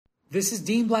This is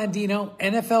Dean Blandino,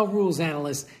 NFL rules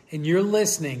analyst, and you're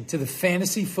listening to the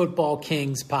Fantasy Football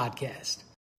Kings podcast.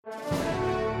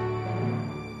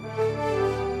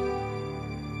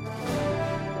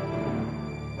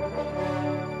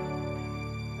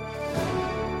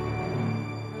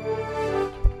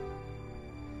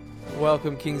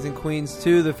 Welcome, Kings and Queens,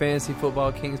 to the Fantasy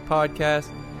Football Kings podcast.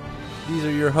 These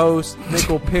are your hosts,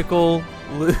 Mickle Pickle,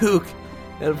 Luke,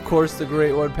 and of course the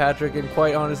great one, Patrick. And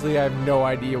quite honestly, I have no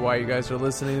idea why you guys are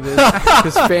listening to this,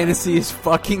 because fantasy is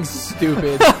fucking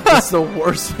stupid. It's the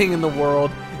worst thing in the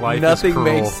world. Life Nothing is cruel.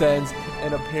 makes sense,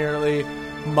 and apparently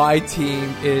my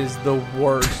team is the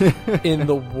worst in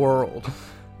the world.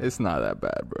 It's not that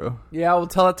bad, bro. Yeah, we'll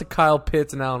tell that to Kyle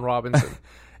Pitts and Allen Robinson.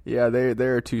 Yeah, they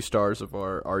are two stars of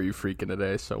our Are You Freaking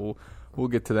today, so we'll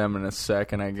get to them in a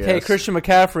second, I guess. Hey, Christian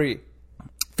McCaffrey,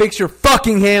 fix your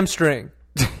fucking hamstring.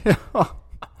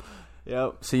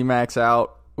 Yep, C-Max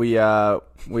out. We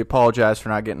apologize for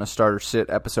not getting a starter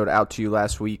sit episode out to you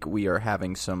last week. We are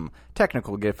having some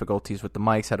technical difficulties with the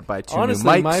mics. Had to buy two Honestly, new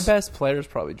mics. my best player is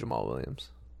probably Jamal Williams.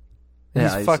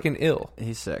 Yeah, He's fucking ill.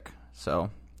 He's sick,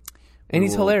 so And we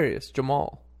he's will hilarious,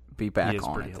 Jamal. be back He is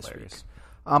on pretty it this hilarious. week.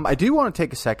 I do want to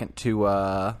take a second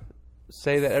to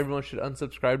Say that everyone should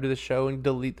unsubscribe to the show and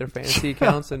delete their fantasy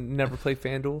accounts and never play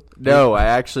FanDuel. No, I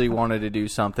actually wanted to do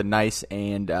something nice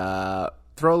and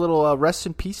throw a little rest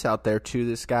in peace out there to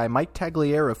this guy, Mike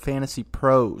Tagliere of Fantasy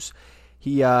Pros.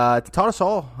 He taught us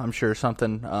all, I'm sure,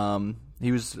 something.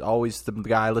 He was always the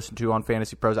guy I listened to on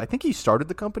Fantasy Pros. I think he started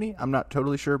the company. I'm not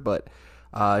totally sure, but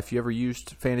if you ever used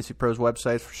Fantasy Pros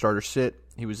websites for starter sit,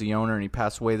 he was the owner, and he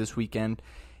passed away this weekend.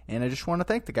 And I just want to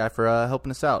thank the guy for helping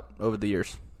us out over the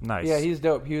years. Nice. Yeah, he's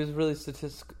dope. He was really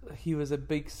He was a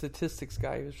big statistics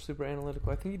guy. He was super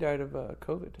analytical. I think he died of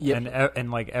COVID. Yep.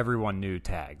 And like everyone knew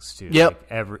Tags too. Yep.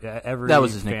 Like every That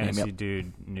was his nickname, fantasy yep.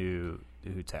 dude knew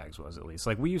who Tags was at least.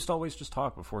 Like we used to always just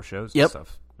talk before shows Yep. and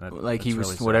stuff. Like he that's was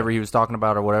really sad. whatever he was talking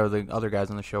about or whatever the other guys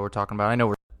on the show were talking about. I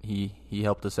know he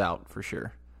helped us out for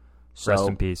sure. So Rest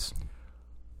in peace.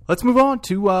 let's move on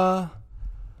to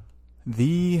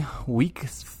the week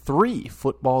 3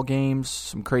 football games.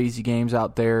 Some crazy games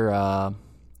out there.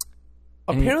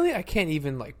 Apparently, I can't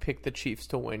even pick the Chiefs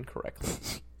to win correctly.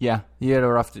 Yeah, you had a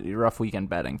rough weekend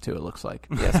betting too. It looks like.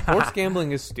 Yeah, sports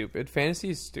gambling is stupid. Fantasy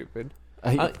is stupid.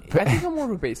 I think I'm more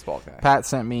of a baseball guy. Pat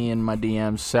sent me in my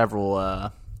DMs several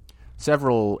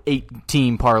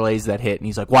 8-team parlays that hit, and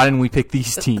he's like, "Why didn't we pick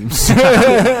these teams?"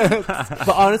 But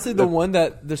honestly, the one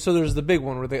there's the big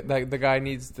one where the guy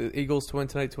needs the Eagles to win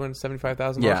tonight to win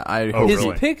 $75,000. Yeah, His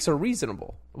really? picks are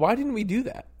reasonable. Why didn't we do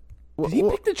that? Did he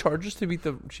pick the Chargers to beat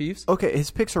the Chiefs? Okay,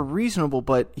 his picks are reasonable,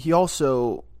 but he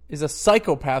also Is a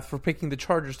psychopath for picking the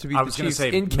Chargers to beat I the was going to Chiefs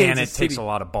say, in Kansas man, it City. takes a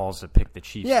lot of balls to pick the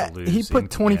Chiefs to lose. he put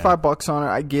 $25 on it.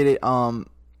 I get it.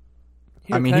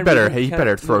 Here, I mean, can he read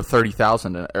better them? throw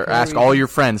 30,000 or I ask read all them? your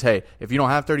friends. Hey, if you don't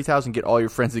have 30,000, get all your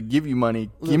friends to give you money.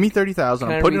 Give me 30,000.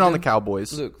 can I I'm putting it read on the them?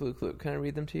 Cowboys. Luke, can I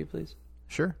read them to you, please?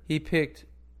 Sure. He picked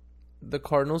the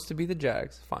Cardinals to beat the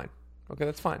Jags. Fine. Okay,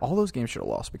 that's fine. All those games should have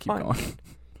lost, but keep Fine. going.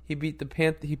 He beat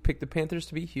He picked the Panthers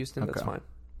to beat Houston. That's Okay. fine.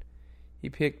 He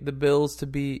picked the Bills to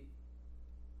beat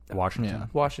Washington. Yeah.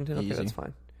 Washington. Okay, Easy. that's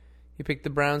fine. He picked the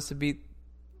Browns to beat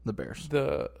The Bears.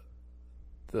 the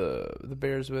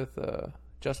Bears with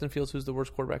Justin Fields, who's the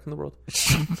worst quarterback in the world.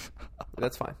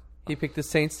 That's fine. He picked the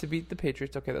Saints to beat the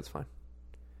Patriots. Okay, that's fine.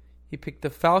 He picked the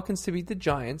Falcons to beat the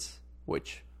Giants,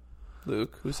 which,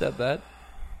 Luke, who said that?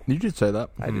 You did say that.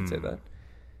 I did say that.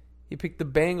 He picked the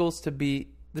Bengals to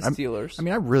beat the Steelers. I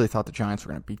mean, I really thought the Giants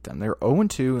were going to beat them. They were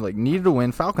 0-2, needed to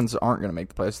win. Falcons aren't going to make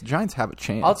the playoffs. The Giants have a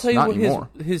chance. I'll tell you Not what anymore.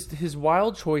 his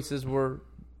wild choices were: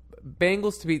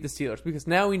 Bengals to beat the Steelers, because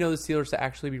now we know the Steelers to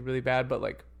actually be really bad, but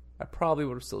I probably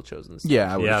would have still chosen the Steelers.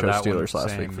 Yeah, I would have Yeah, chose that one, Steelers last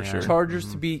same, week for yeah. sure.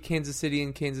 Chargers to beat Kansas City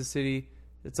in Kansas City.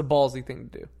 It's a ballsy thing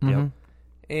to do. Yep.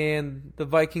 And the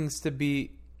Vikings to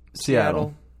beat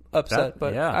Seattle. upset, That-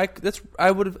 but yeah.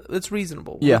 that's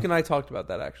reasonable. Yeah. Luke and I talked about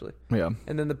that actually. Yeah.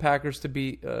 And then the Packers to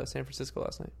beat San Francisco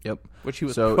last night, Yep. which he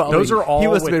was So probably, those are all he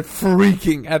must have been with-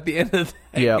 freaking at the end of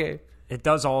that Yep. game. It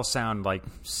does all sound like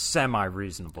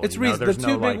semi-reasonable. It's you know? reasonable. The There's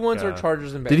two no, big ones are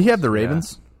Chargers and Bengals. Did he have the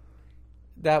Ravens?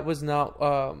 That was not.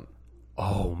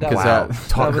 Oh, That, wow. that-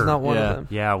 that was not one Yeah. of them.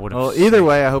 Yeah, would have. Well, either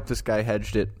way, I hope this guy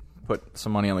hedged it. Put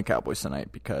some money on the Cowboys tonight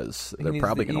because He they're needs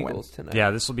probably the going to win. Eagles tonight.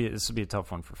 Yeah, this will be a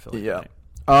tough one for Philly. Yeah.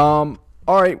 tonight.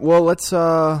 All right. Well, let's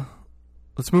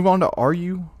move on to Are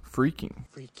You Freaking?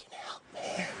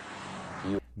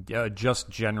 Just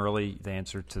generally, the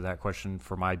answer to that question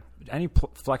for any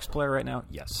flex player right now,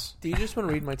 yes. Do you just want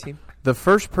to read my team? The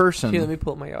first person. Here, let me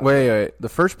pull up my. Wait. The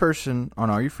first person on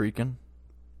Are You Freaking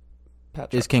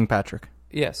Patrick. is King Patrick.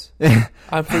 Yes.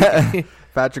 I'm freaking.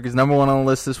 Patrick is number one on the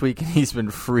list this week, and he's been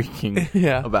freaking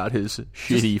Yeah. about his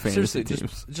shitty fantasy Seriously,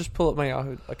 teams. just pull up my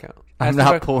Yahoo account. I'm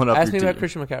not pulling up Ask your me about team.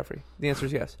 Christian McCaffrey. The answer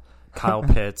is yes. Kyle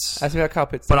Pitts. Ask me about Kyle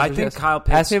Pitts. But The I answer is think yes. Kyle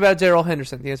Pitts. Ask me about Darrell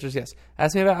Henderson. The answer is yes.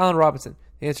 Ask me about Allen Robinson.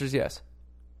 The answer is yes.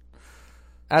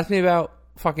 Ask me about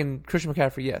fucking Christian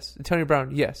McCaffrey. Yes. Antonio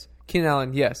Brown. Yes. Keenan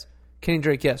Allen. Yes. Kenny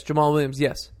Drake. Yes. Jamal Williams.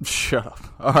 Yes. Shut up.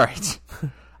 All right.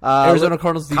 Arizona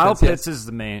Cardinals Kyle defense. Pitts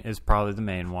Yes. is probably the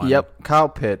main one. Yep, Kyle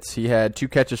Pitts. He had 2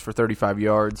 catches for 35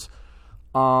 yards.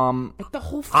 Like the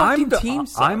whole fucking team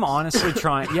sucks. I'm honestly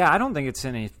trying. Yeah, I don't think it's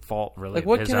any fault really Like, of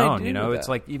what his can I own. do You know, with it's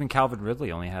that? like even Calvin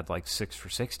Ridley only had like 6 for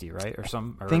 60, right, or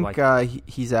some. Or I think like,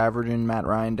 he's averaging Matt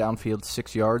Ryan downfield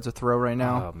 6 yards a throw right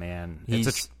now. oh man, He's-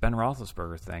 it's a Ben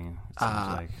Roethlisberger thing. It seems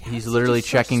like. He's literally just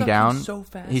starts checking sucking down. so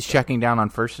fast, He's though. checking down on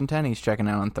 1st and 10. He's checking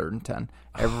down on 3rd and 10.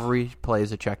 Every play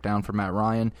is a check down for Matt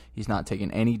Ryan. He's not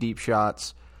taking any deep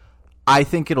shots. I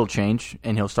think it'll change,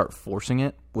 and he'll start forcing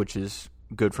it, which is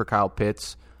good for Kyle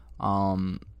Pitts.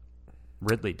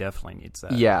 Ridley definitely needs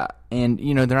that. Yeah, and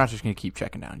they're not just going to keep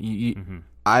checking down.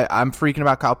 I'm freaking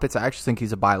about Kyle Pitts. I actually think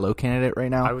he's a buy low candidate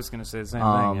right now. I was going to say the same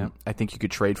thing. Yeah. I think you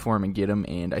could trade for him and get him,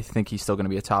 and I think he's still going to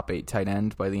be a top 8 tight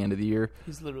end by the end of the year.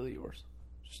 He's literally yours.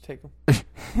 Just take him.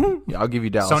 Yeah, I'll give you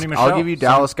Dallas. Sony Michel. I'll give you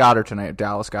Dallas Goedert tonight.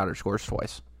 Dallas Goedert scores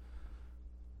twice.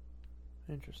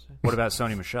 Interesting. What about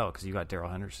Sony Michel? Because you got Darrell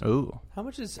Henderson. Ooh. How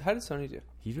did Sony do?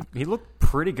 He looked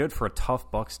pretty good for a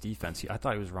tough Bucs defense. I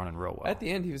thought he was running real well. At the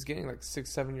end, he was getting like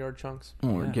 6-7 yard chunks. Oh,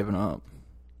 we're giving up.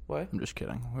 What? I'm just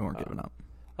kidding. We weren't giving up.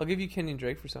 I'll give you Kenyon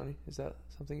Drake for Sony. Is that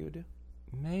something you would do?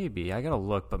 Maybe I gotta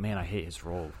look, but man, I hate his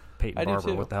role. Peyton I do Barber,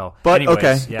 too. what the hell? But Anyways,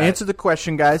 okay, yeah. answer the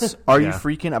question, guys. Are you Yeah.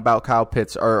 freaking about Kyle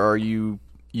Pitts, or are you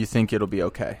think it'll be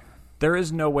okay? There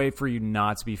is no way for you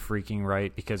not to be freaking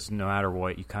right because no matter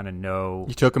what, you kind of know.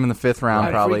 You took him in the 5th round,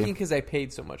 I'm probably. freaking because I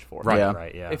paid so much for him. Right, Yeah.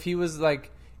 right, yeah. If he was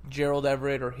like Gerald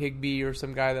Everett or Higbee or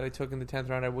some guy that I took in the 10th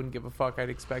round, I wouldn't give a fuck.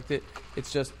 I'd expect it.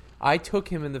 It's just I took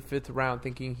him in the 5th round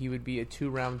thinking he would be a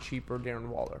 2-round cheaper Darren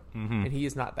Waller, and he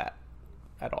is not that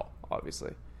at all.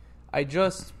 Obviously,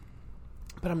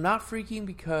 but I'm not freaking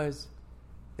because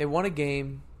they won a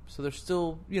game, so they're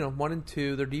still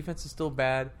 1-2. Their defense is still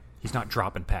bad. He's not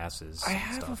dropping passes. I and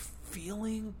have a stuff.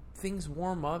 feeling things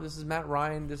warm up. This is Matt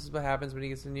Ryan. This is what happens when he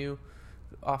gets a new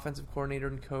offensive coordinator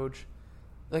and coach.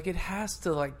 Like, it has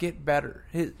to get better.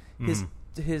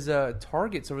 His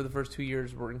targets over the first 2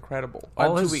 years were incredible.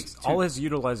 all 2 his, weeks. all his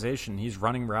utilization, he's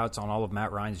running routes on all of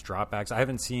Matt Ryan's dropbacks. I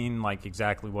haven't seen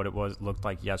exactly what it looked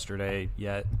like yesterday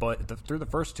yet, but through the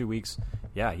first 2 weeks,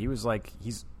 yeah, he was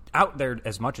he's out there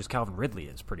as much as Calvin Ridley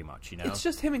is, pretty much. It's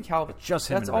just him and Calvin. Just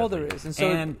him. That's and all Ridley. there is. And so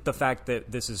and the fact that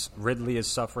Ridley is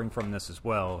suffering from this as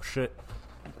well should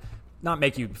not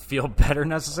make you feel better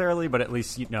necessarily, but at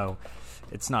least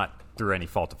it's not through any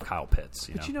fault of Kyle Pitts.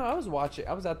 But I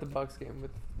was at the Bucs game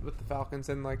with the Falcons,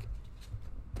 and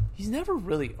he's never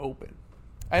really open.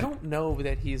 I don't know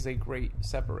that he's a great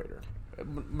separator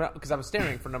because I was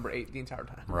staring for number 8 the entire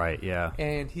time. Right? Yeah.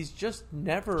 And he's just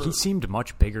never. He seemed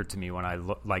much bigger to me when I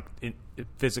looked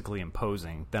physically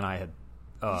imposing than I had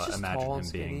He's just imagined tall him and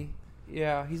skinny. being.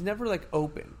 Yeah, he's never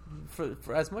open.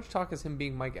 For as much talk as him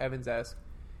being Mike Evans-esque,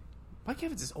 Mike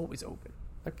Evans is always open.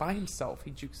 By himself,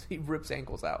 he rips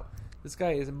ankles out. This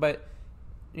guy isn't. But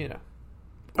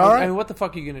All right. I mean, what the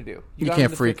fuck are you gonna do? You got him in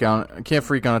can't the freak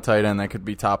 5th on a tight end that could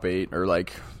be top 8 or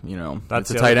That's it's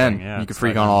a the tight other end. thing, yeah, You can it's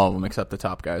freak tight on end. all of them except the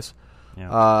top guys. Yeah.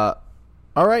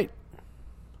 All right.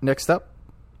 Next up,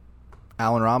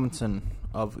 Allen Robinson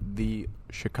of the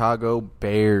Chicago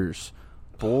Bears.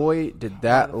 Boy, did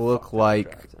that look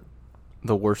like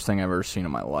the worst thing I've ever seen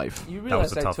in my life. You was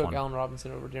realize a I tough took one. Allen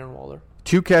Robinson over Darren Waller?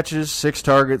 2 catches, 6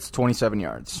 targets, 27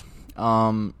 yards.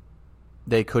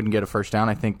 They couldn't get a first down.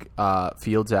 I think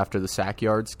Fields, after the sack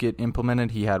yards get implemented,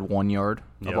 he had 1 yard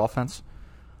of Yep. offense.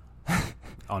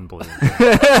 Unbelievable.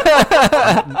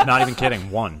 Not even kidding.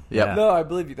 1. Yep. Yeah. No, I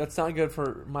believe you. That's not good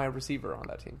for my receiver on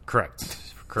that team. Correct.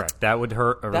 That would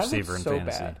hurt a That receiver was in so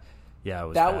fantasy. bad. Yeah, it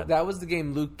was That bad. that was the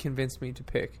game Luke convinced me to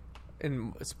pick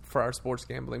for our sports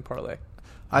gambling parlay.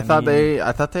 I thought they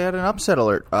had an upset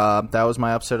alert. That was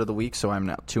my upset of the week, so I'm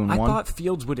now 2-1. I thought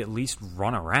Fields would at least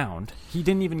run around. He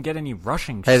didn't even get any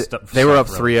rushing Hey, stuff. they were up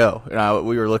really. 3-0.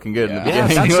 We were looking good in the Yeah,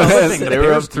 beginning. that's the other thing. The They were up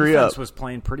Bears defense 3-0. was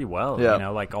playing pretty well. Yeah.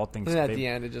 All things. And at they- the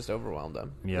end, it just overwhelmed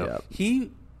him. Yep. Yeah.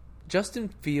 Justin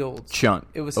Fields, Chunt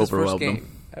it was his first overwhelmed game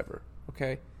him. ever.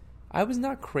 Okay, I was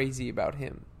not crazy about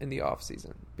him in the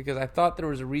offseason because I thought there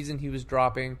was a reason he was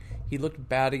dropping. He looked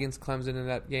bad against Clemson in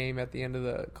that game at the end of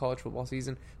the college football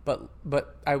season.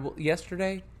 But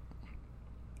yesterday,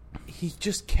 he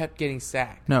just kept getting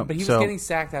sacked. No, but he was so- getting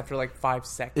sacked after like 5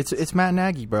 seconds. It's Matt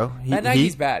Nagy, bro. Matt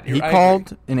Nagy's bad. He I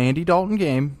called agree. an Andy Dalton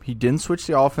game. He didn't switch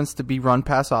the offense to be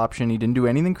run-pass option. He didn't do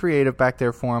anything creative back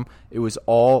there for him. It was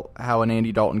all how an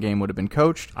Andy Dalton game would have been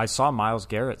coached. I saw Myles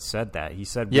Garrett said that. He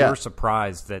said Yeah. we were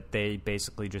surprised that they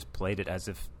basically just played it as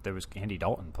if there was Andy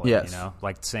Dalton playing, Yes.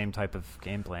 like the same type of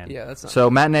game plan. Yeah, that's not. So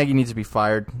Matt Nagy needs to be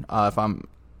fired. If I'm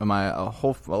a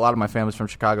lot of my family's from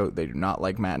Chicago, they do not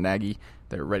like Matt Nagy.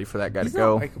 They're ready for that guy he's to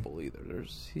go. not likable either.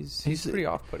 He's pretty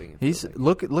off-putting.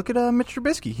 Look at Mitch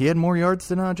Trubisky. He had more yards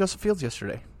than Justin Fields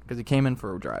yesterday because he came in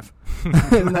for a drive.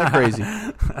 Isn't that crazy?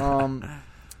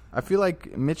 I feel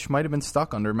like Mitch might have been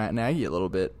stuck under Matt Nagy a little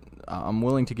bit. I'm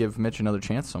willing to give Mitch another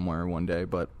chance somewhere one day,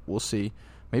 but we'll see.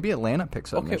 Maybe Atlanta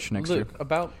picks up Mitch next year.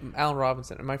 About Allen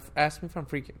Robinson. Ask me if I'm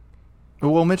freaking.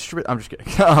 Well, Mitch Trubisky, I'm just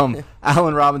kidding.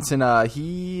 Allen Robinson, I'd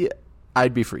be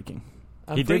freaking.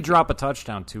 He did drop a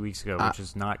touchdown 2 weeks ago, which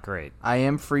is not great. I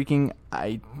am freaking.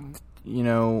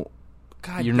 You're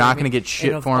God not damn going to it. get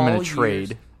shit And for him in a of all trade.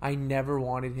 years, I never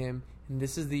wanted him, and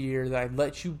this is the year that I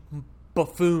let you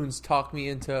buffoons talk me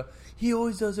into. He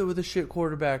always does it with a shit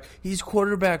quarterback. He's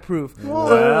quarterback proof.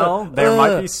 Well, there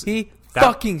might be he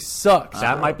fucking sucks.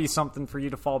 That might be something for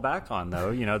you to fall back on,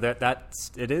 though.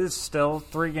 It is still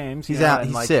 3 games. He's out.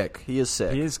 He's sick. He is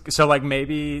sick. He is so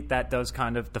maybe that does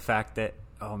kind of the fact that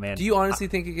man. Do you honestly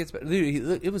think it gets better?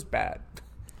 Dude, it was bad.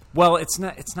 Well, it's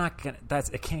not gonna.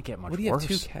 It can't get much What do you worse.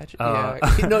 have 2 catches?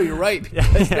 Yeah, no, you're right.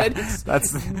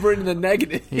 Because we're in the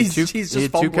negative. He's just he had 2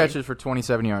 fumbling. catches for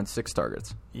 27 yards, 6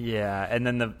 targets. Yeah, and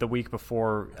then the week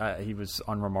before he was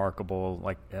unremarkable.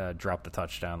 Dropped the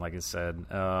touchdown, like I said.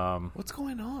 What's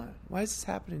going on? Why is this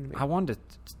happening to me? I wanted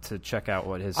to check out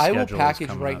what his. I will schedule is package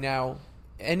coming right up. now.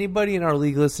 Anybody in our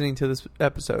league listening to this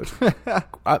episode,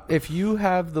 if you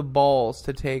have the balls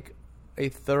to take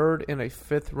a 3rd and a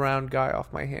 5th round guy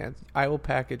off my hands, I will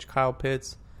package Kyle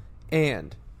Pitts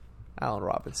and Allen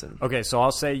Robinson. Okay, so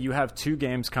I'll say you have 2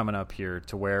 games coming up here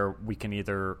to where we can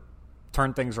either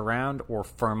turn things around or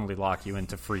firmly lock you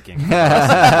into freaking.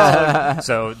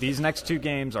 So these next 2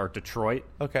 games are Detroit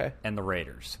Okay, and the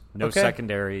Raiders. No Okay.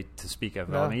 secondary to speak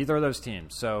of on either of those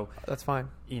teams. So, that's fine.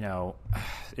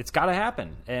 it's got to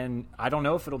happen. And I don't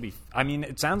know if it'll be – I mean,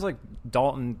 it sounds like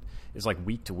Dalton is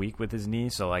week to week with his knee.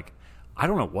 So, I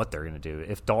don't know what they're going to do.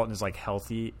 If Dalton is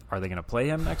healthy, are they going to play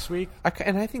him next week?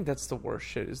 And I think that's the worst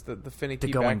shit is the finicky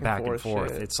The going back and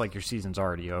forth. shit. It's like your season's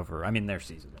already over. I mean, their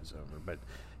season is over. But,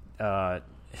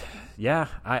 yeah,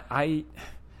 I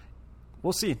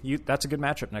we'll see. That's a good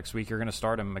matchup next week. You're going to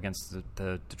start him against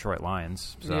the Detroit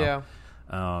Lions. So,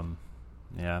 yeah.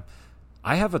 Yeah.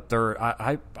 I have a third.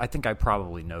 I think I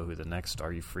probably know who the next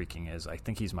Are You Freaking is. I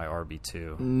think he's my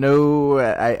RB2. No,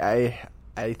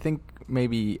 I think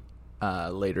maybe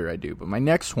later I do. But my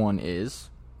next one is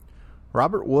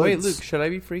Robert Woods. Wait, Luke, should I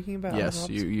be freaking about Allen Yes,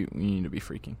 Robinson? you need to be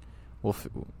freaking. You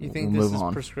think we'll this move is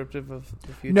on. prescriptive of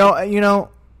the future? No,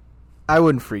 I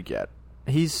wouldn't freak yet.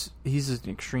 He's an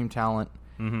extreme talent,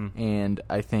 and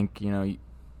I think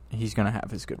he's going to have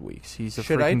his good weeks. He's a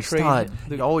Should I freaking trade stud. him?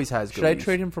 He always has good Should I weeks.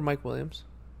 trade him for Mike Williams?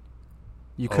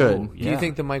 You could. Oh, Do you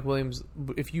think the Mike Williams,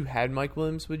 if you had Mike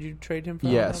Williams, would you trade him for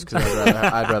Yes, Allen because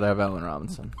I'd rather have Allen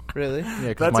Robinson. Robinson? Really? Yeah,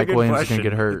 because That's Mike a good Williams question. is going to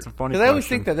get hurt. It's a funny Because I always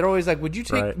question. think that they're always like, would you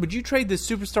Right. trade this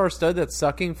superstar stud that's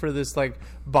sucking for this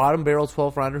bottom barrel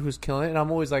 12th rounder who's killing it? And I'm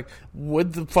always like,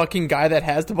 would the fucking guy that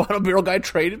has the bottom barrel guy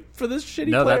trade it for this shitty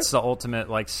No, player? that's the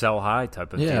ultimate sell high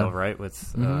type of Yeah. deal, right?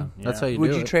 With That's how you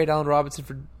Would do you it. trade Allen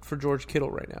Robinson for George Kittle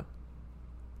right now?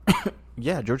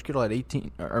 Yeah, George Kittle had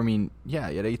 18. He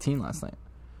had 18 last night.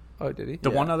 Oh, did he? The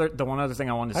one other thing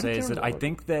I wanted to How did say is Darren that I work?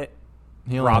 think that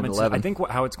He only had Robinson. 11. I think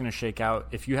how it's going to shake out.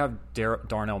 If you have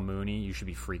Darnell Mooney, you should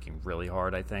be freaking really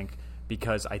hard. I think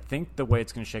because I think the way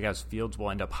it's going to shake out is Fields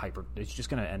will end up It's just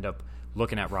going to end up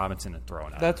looking at Robinson and throwing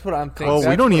at him. That's what I'm thinking. Well, we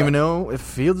That's don't what even know if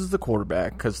Fields is the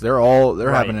quarterback because they're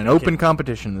having an okay. open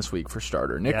competition this week for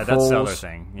starter. Nick Yeah, Foles, that's the other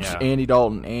thing. Yeah. Andy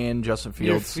Dalton, and Justin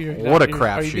Fields. You're What a not-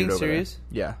 crapshoot are you being over serious?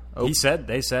 there. Yeah. They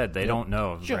said they don't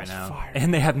know Just right now, fired.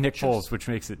 and they have Nick Foles, which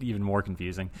makes it even more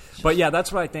confusing. But yeah,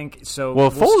 that's what I think. So Well,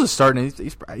 if we'll Foles is starting,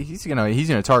 he's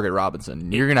gonna target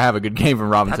Robinson. You're gonna have a good game from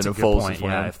Robinson That's a if good Foles point. is Yeah,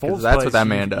 winning. if Foles That's plays, what that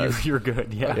man does. You're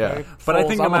good. Yeah. Yeah. But I Foles,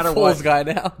 think no I'm matter a Foles what, guy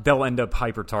now. they'll end up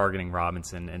hyper targeting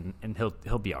Robinson, and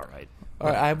he'll be all right. All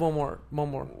right, I have one more,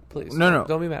 please. No.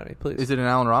 Don't be mad at me, please. Is it an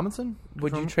Allen Robinson?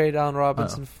 Would you trade Allen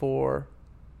Robinson for?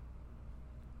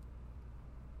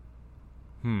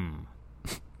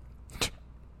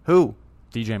 Who?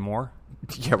 DJ Moore.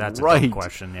 Yeah, That's a right. dumb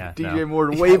question. Yeah, DJ no.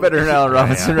 Moore way better than Allen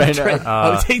Robinson right now. I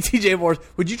would take TJ Moore.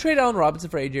 Would you trade Allen Robinson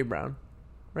for AJ Brown?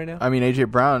 right now? I mean, A.J.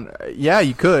 Brown, yeah,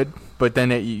 you could, but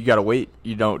then you got to wait.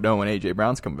 You don't know when A.J.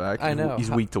 Brown's coming back. I know. He's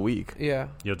week to week. Yeah.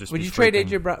 You'll just Would be you trade freaking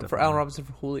A.J. Brown for different. Allen Robinson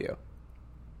for Julio?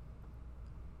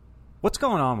 What's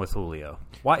going on with Julio?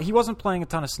 Why he wasn't playing a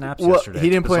ton of snaps Well, yesterday? he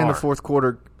didn't It's play in the bizarre. fourth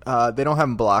quarter. They don't have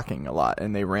him blocking a lot,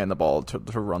 and they ran the ball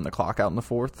to run the clock out in the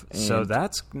fourth. So and,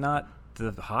 that's not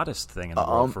the hottest thing in the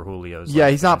world for Julio's. yeah,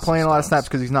 like, he's not fantasy playing a lot of stats. snaps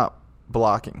because he's not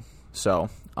blocking. So,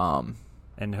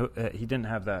 And he didn't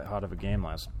have that hot of a game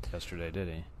yesterday, did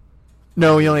he?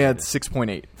 no, he only had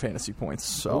 6.8 fantasy points.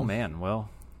 So, Oh man, well,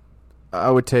 I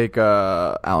would take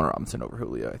Allen Robinson over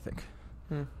Julio, I think.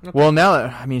 Okay. Well, now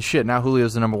now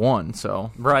Julio's the number one,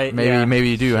 so right? maybe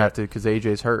you do have to because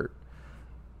AJ's hurt.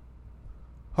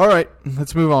 All right,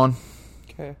 let's move on.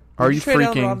 Okay. Are Would you trade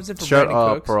Allen freaking Robinson for shut Brandon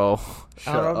up, Cooks? bro? Allen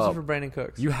Shut Robinson up. for Brandon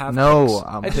Cooks. You have No, Cooks.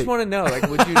 I'm I just want to know, like,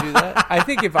 would you do that? I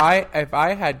think if I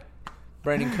had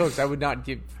Brandon Cooks, I would not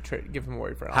give him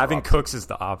away for Allen Having Robinson. Cooks is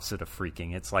the opposite of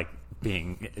freaking. It's like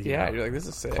being Yeah, you're like, this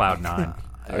is sick. cloud nine.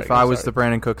 If Alright, I was sorry. the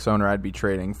Brandon Cooks owner, I'd be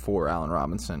trading for Allen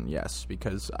Robinson, yes,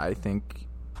 because I think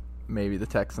maybe the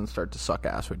Texans start to suck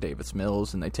ass with Davis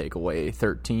Mills and they take away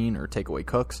 13 or take away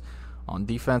Cooks on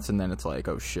defense, and then it's like,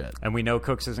 oh, shit. And we know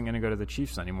Cooks isn't going to go to the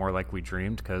Chiefs anymore like we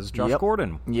dreamed because Josh Yep.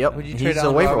 Gordon. Yep. Would you He's trade a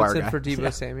Allen waiver wire Robinson guy. for Deebo Yeah.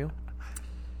 Samuel?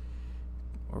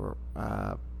 Or,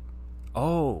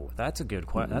 Oh, that's a good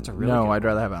question. That's a really no, good I'd one.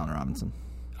 rather have Allen Robinson.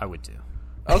 I would too.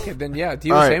 Okay, then yeah,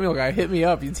 Deebo All right. Samuel guy, hit me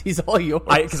up. He's all yours.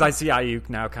 Because I see Ayuk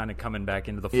now kind of coming back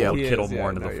into the fold. Yeah. He Kittle is, more yeah,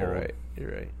 into no, the you're fold. right.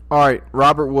 You're right. All right,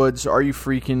 Robert Woods, are you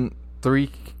freaking 3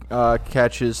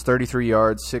 catches, 33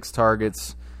 yards, 6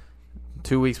 targets.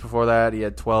 2 weeks before that, he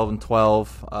had 12 and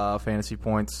 12 fantasy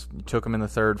points. You took him in the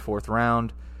third, fourth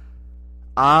round.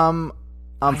 I'm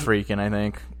freaking, I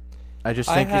think. I just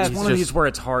think have- It's it's one just, of these where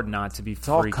it's hard not to be it's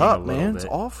all freaking a cup, little man. bit.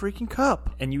 It's all freaking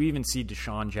cup. And you even see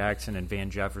Deshaun Jackson and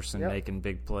Van Jefferson Yep. making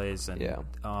big plays. And Yeah.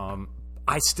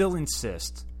 I still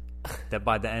insist that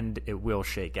by the end it will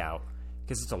shake out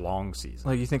because it's a long season.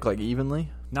 Like, you think, like, evenly?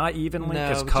 Not evenly No,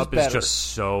 because but Cup just is better. just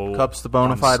so Cup's the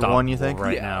bona fide one, you think? unstoppable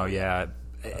right Yeah. now. Yeah.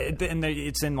 And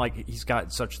it's in like he's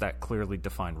got such that clearly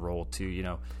defined role too. You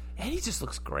know, And he just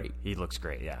looks great. he looks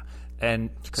great. Yeah. And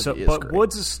 'cause so, he is but great.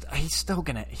 Woods is he's still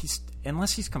gonna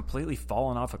unless he's completely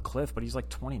fallen off a cliff. But he's like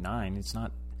 29. It's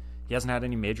not. He hasn't had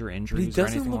any major But he injuries or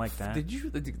doesn't anything look. like that.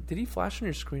 Did he flash on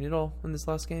your screen at all in this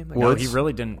last game? Like, No, Woods? he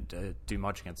really didn't do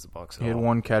much against the Bucks at He had all.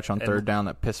 one catch on And- third down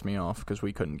that pissed me off because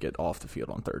we couldn't get off the field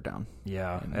on third down.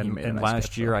 Yeah, And he and, made a and nice last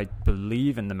catch, year, though. I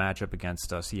believe in the matchup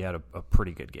against us, he had a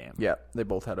pretty good game. Yeah, they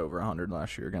both had over 100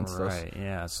 last year against us. Right.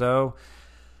 Yeah. So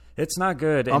it's not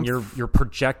good, and you're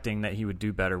projecting that he would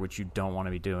do better, which you don't want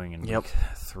to be doing in Yep. week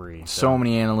 3. So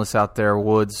many analysts out there.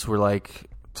 Woods were like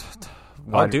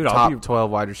dude, I'll top be-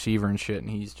 12 wide receiver and shit, and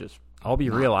he's just I'll be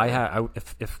not real. good.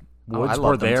 If Oh, Woods I were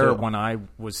loved him there too. when I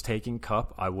was taking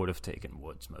Cup, I would have taken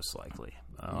Woods most likely.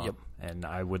 Yep. And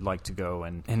I would like to go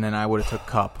and And then I would have took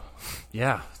Cup.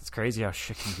 yeah, it's crazy how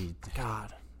shit can be.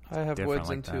 God. I have different Woods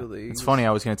like in 2 that. leagues. It's funny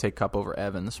I was going to take Cup over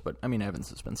Evans, but I mean Evans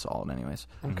has been solid anyways.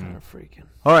 I'm kind of freaking.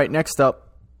 All right, next up,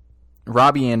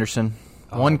 Robbie Anderson.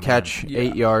 One man. catch, Yeah.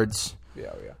 8 yards.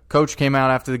 Yeah. Coach came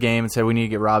out after the game and said we need to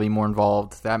get Robbie more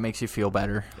involved. That makes you feel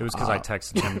better. It was because I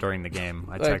texted him during the game.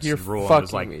 I Like, you're texted Rule and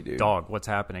was fucking like, me, dude. "Dog, what's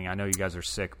happening? I know you guys are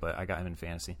sick, but I got him in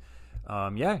fantasy."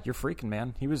 Yeah, you're freaking,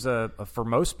 man. He was for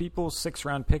most people 6th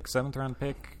round pick, 7th round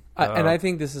pick. And I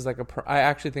think this is like I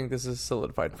actually think this is a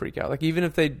solidified freak out. Like, even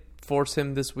if they force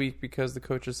him this week because the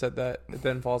coach has said that, it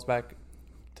then falls back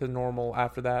to normal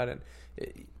after that. And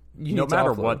you no need to matter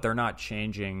offload. what, they're not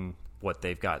changing what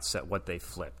they've got set, what they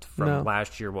flipped from No.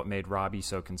 last year. What made Robbie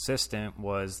so consistent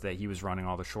was that he was running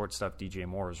all the short stuff. DJ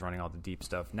Moore was running all the deep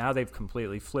stuff. Now they've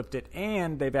completely flipped it,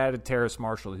 and they've added Terrace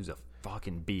Marshall, who's a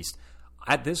fucking beast.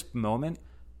 At this moment,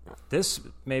 this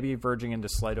may be verging into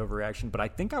slight overreaction, but I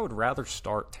think I would rather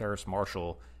start Terrace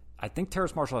Marshall. I think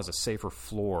Terrace Marshall has a safer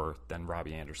floor than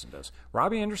Robbie Anderson does.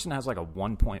 Robbie Anderson has like a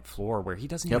 1-point floor where he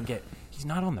doesn't even get. He's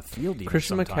not on the field even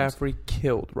Christian sometimes. McCaffrey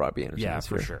killed Robbie Anderson. Yeah, this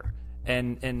for year. sure.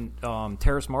 And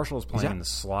Terrace Marshall is playing that- in the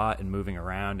slot and moving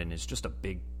around and is just a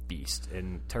big beast.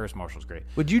 And Terrace Marshall's great.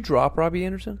 Would you drop Robbie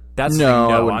Anderson? That's No, the I thing,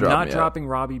 no. wouldn't I'm drop not him yet. dropping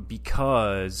Robbie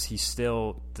because he's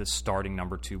still the starting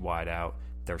number 2 wideout.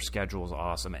 Their schedule is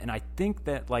awesome, and I think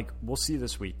that we'll see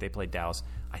this week. They play Dallas.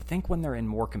 I think when they're in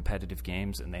more competitive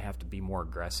games and they have to be more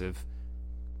aggressive,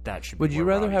 that should. Would be you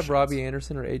where rather have shines. Robbie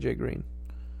Anderson or AJ Green?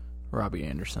 Robbie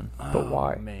Anderson. But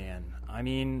why? Man, I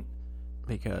mean,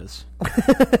 Because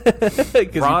Because he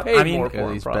paid I mean, more for because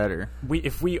him, he's probably.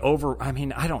 better. I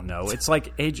mean, I don't know. It's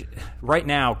like AJ right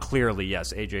now. Clearly,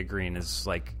 yes, AJ Green is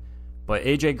but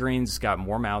AJ Green's got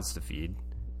more mouths to feed.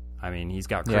 I mean, he's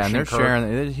got Yeah, Christian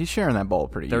and Kirk. he's sharing that ball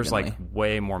pretty There's evenly. like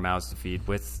way more mouths to feed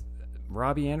with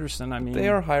Robbie Anderson. I mean, They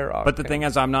are higher octane. But the thing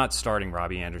is, I'm not starting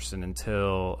Robbie Anderson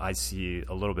until I see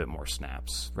a little bit more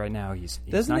snaps. Right now, he's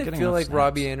Doesn't not it getting feel enough like snaps.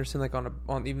 Robbie Anderson, like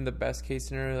on even the best case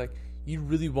scenario, like you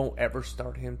really won't ever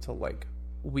start him till like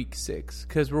week 6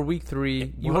 because we're week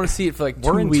 3. You want to see it for like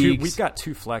 2 weeks. We've got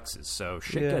 2 flexes, so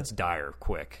shit Yeah. gets dire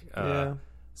quick. Yeah.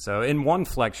 So in one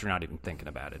flex, you're not even thinking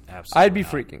about it. Absolutely, I'd be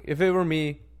not. freaking if it were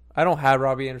me. I don't have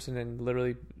Robbie Anderson in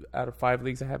literally out of 5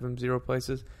 leagues. I have him 0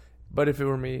 places. But if it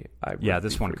were me, I would. Yeah,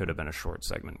 this be one freaking. could have been a short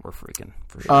segment. We're freaking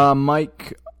for sure.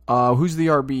 Mike, who's the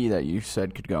RB that you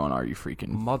said could go on Are You Freaking?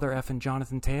 Mother effing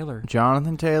Jonathan Taylor.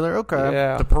 Jonathan Taylor. Okay.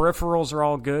 Yeah. The peripherals are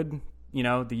all good. You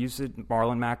know, the usage.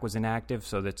 Marlon Mack was inactive,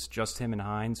 so that's just him and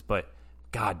Hines. But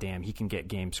goddamn, he can get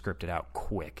games scripted out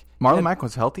quick. Marlon Mack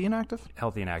was healthy and active?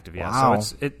 Healthy and active, yeah. Wow.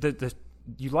 So it's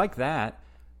you like that.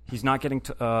 He's not getting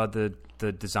to,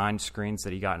 the design screens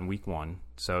that he got in week 1.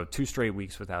 So 2 straight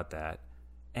weeks without that.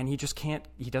 And he just can't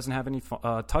 – he doesn't have any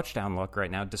touchdown luck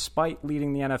right now, despite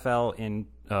leading the NFL in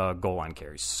goal line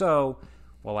carries. So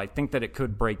while I think that it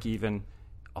could break even,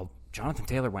 Jonathan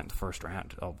Taylor went in the first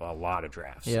round of a lot of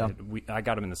drafts. Yeah. I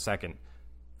got him in the second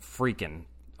freaking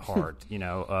hard. You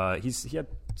know, he had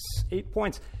 8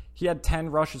 points. He had 10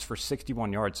 rushes for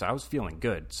 61 yards, so I was feeling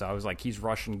good. So I was like, he's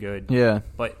rushing good. Yeah.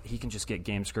 But he can just get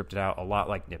game scripted out a lot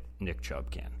like Nick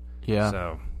Chubb can. Yeah.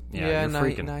 So, yeah, Yeah, you're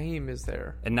freaking. Naheem is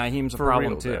there. And Naheem's a For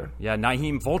problem, real too. there. Yeah,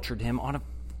 Naheem vultured him on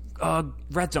a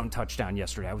red zone touchdown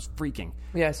yesterday. I was freaking.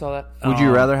 Yeah, I saw that. Would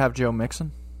you rather have Joe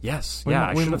Mixon? Yes. We Yeah,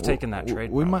 might- I should have taken that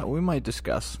trade. We probably. might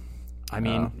discuss. I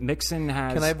mean, Mixon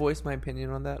has. Can I voice my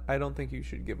opinion on that? I don't think you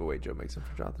should give away Joe Mixon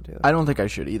for Jonathan Taylor. I don't think I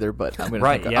should either, but I'm gonna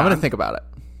Right, think, yeah, I'm gonna I'm- think about it.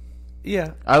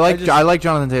 Yeah, I like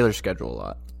Jonathan Taylor's schedule a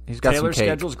lot. He's got Taylor's some cake.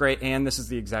 schedule's great, and this is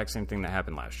the exact same thing that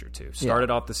happened last year too.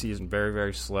 Started off the season very,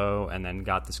 very slow, and then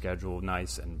got the schedule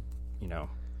nice, and you know.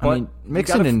 I mean, you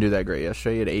Mixon gotta- didn't do that great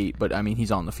yesterday. He had 8, but I mean,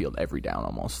 he's on the field every down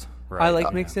almost. Right, I like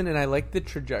yeah. Mixon, and I like the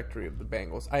trajectory of the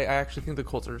Bengals. I actually think the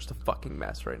Colts are just a fucking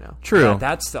mess right now. True. Yeah,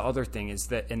 that's the other thing is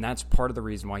that, and that's part of the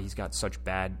reason why he's got such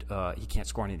bad. He can't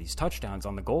score any of these touchdowns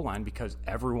on the goal line because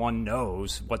everyone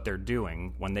knows what they're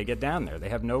doing when they get down there. They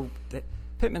have no.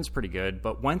 Pittman's pretty good,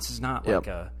 but Wentz is not like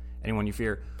anyone you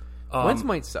fear. Wentz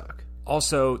might suck.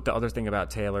 Also, the other thing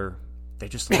about Taylor, they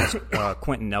just lost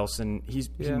Quentin Nelson. He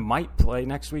Yeah. might play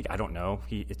next week. I don't know.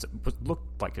 It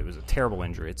looked like it was a terrible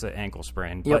injury. It's an ankle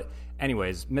sprain. Yep. But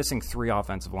anyways, missing 3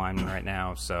 offensive linemen right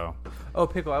now. So Oh,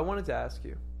 Pickle, I wanted to ask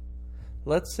you.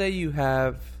 Let's say you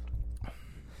have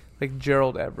like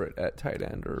Gerald Everett at tight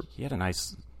end or he had a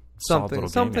nice solid little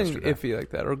something game yesterday. iffy like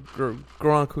that, or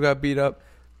Gronk who got beat up.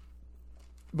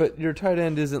 But your tight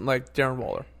end isn't like Darren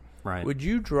Waller. Right. Would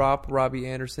you drop Robbie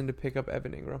Anderson to pick up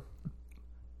Evan Ingram?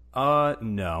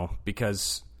 No,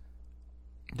 because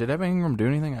Did Evan Ingram do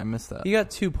anything? I missed that. He got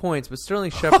 2 points, but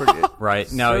Sterling Shepard.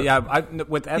 right. No, yeah.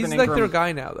 With Evan He's Ingram, like their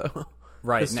guy now, though.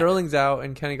 right? 'Cause Sterling's out,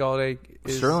 and Kenny Galladay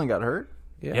is Sterling got hurt?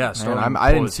 Yeah, Yeah, Man, Sterling. I pulled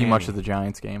didn't his see much hammy. of the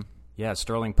Giants game. Yeah,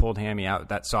 Sterling pulled hammy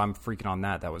out. So I'm freaking on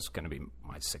that. That was going to be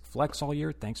my sick flex all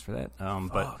year. Thanks for that.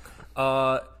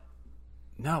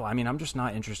 No, I mean, I'm just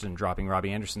not interested in dropping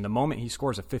Robbie Anderson. The moment he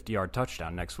scores a 50-yard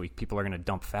touchdown next week, people are going to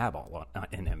dump Fab all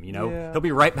in him. You know, Yeah. he'll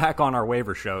be right back on our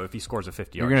waiver show if he scores a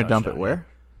 50-yard. You're going to dump it touchdown. where?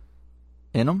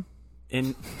 In him?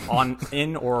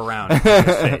 In or around his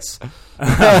face.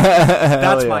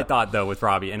 That's my thought though with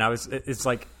Robbie, and it's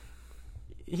like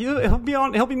he'll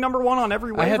be number 1 on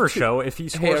every I have waiver two- show if he Hey,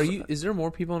 scores. is there more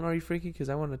people on Are You Freaky? Because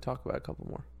I want to talk about a couple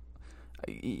more.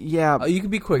 Yeah. You can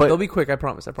be quick. But- They'll be quick. I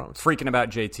promise. freaking about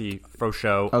JT for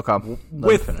show. Okay. Let me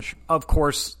With finish. of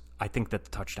course, I think that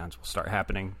the touchdowns will start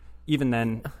happening. Even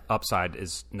then, upside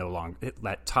is no longer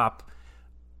that top.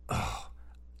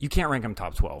 You can't rank him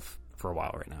top 12 for a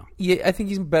while right now. Yeah, I think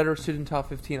he's better suited in top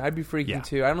 15. I'd be freaking Yeah.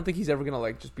 too. I don't think he's ever gonna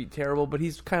like just be terrible, but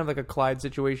he's kind of like a Clyde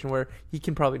situation where he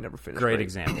can probably never finish. Great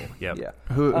example. Yep. Yeah.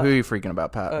 Who are you freaking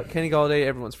about, Pat? Kenny Galladay,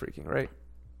 everyone's freaking, right?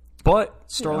 But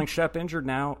Sterling Shep injured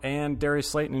now, and Darius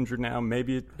Slayton injured now.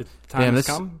 Maybe time Damn, has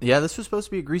this come. this was supposed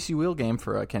to be a greasy wheel game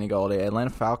for Kenny Galladay.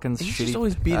 Atlanta Falcons, He's shitty just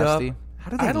always beat capacity. up.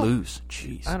 How did I they don't- lose?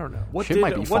 Jeez. I don't know. What Shit did,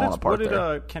 might be falling apart what did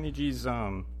there. Kenny G's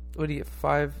What do you get?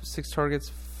 5-6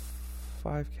 targets,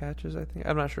 5 catches, I think.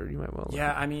 I'm not sure. You might want to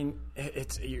Yeah, I mean,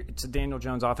 it's a Daniel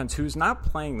Jones offense who's not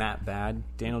playing that bad,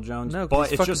 Daniel Jones. No, 'cause but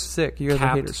he's it's fucking just sick. You guys are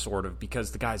capped, haters. sort of,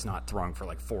 because the guy's not throwing for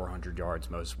like 400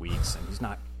 yards most weeks, and he's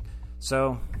not.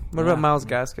 So, What about Myles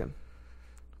Gaskin?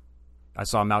 I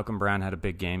saw Malcolm Brown had a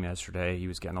big game yesterday. He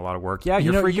was getting a lot of work. Yeah,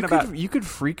 you're freaking about. You could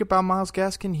freak about Myles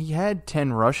Gaskin. He had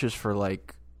 10 rushes for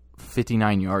like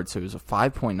 59 yards, so it was a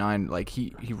 5.9. Like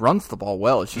he runs the ball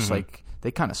well. It's just like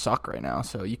they kind of suck right now.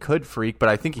 So you could freak, but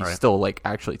I think he's still like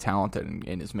actually talented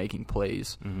and is making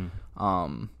plays.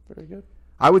 Very good.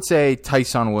 I would say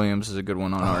Tyson Williams is a good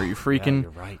one on Are You Freaking? Yeah,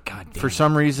 you're right. God damn For it.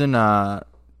 some reason,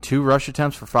 2 rush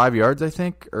attempts for 5 yards, I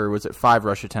think, or was it 5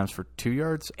 rush attempts for 2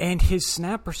 yards? And his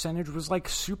snap percentage was like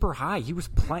super high. He was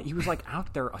He was like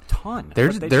out there a ton.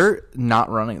 They're not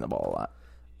running the ball a lot.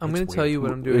 I'm going to tell you what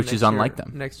I'm doing Which is unlike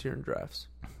them. next year in drafts.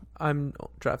 I'm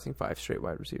drafting 5 straight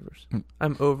wide receivers.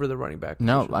 I'm over the running back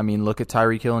No, position. I mean, look at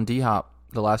Tyreek Hill and D-Hop.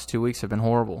 The last 2 weeks have been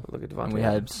horrible. Look at And Devontae we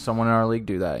had Adams. someone in our league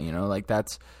do that, like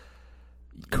that's...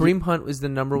 Kareem Hunt was the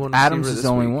number one receiver Adams is this the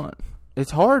only week. one. It's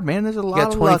hard, man. There's a He lot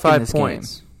got of luck in 25 this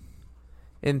points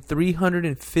game. in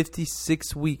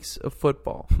 356 weeks of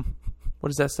football. What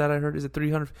is that stat I heard? Is it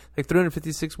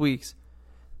 356 weeks?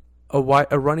 A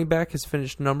running back has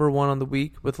finished number 1 on the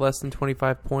week with less than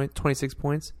 26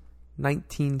 points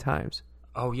 19 times.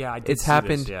 Oh, yeah. I did It's see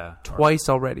happened this, yeah. twice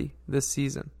already this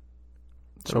season.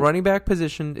 The So- running back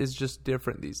position is just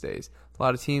different these days. A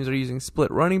lot of teams are using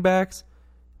split running backs.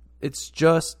 It's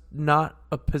just not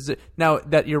a position. Now,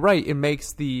 that you're right, it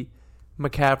makes the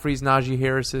McCaffreys, Najee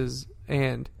Harris's,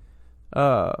 and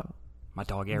My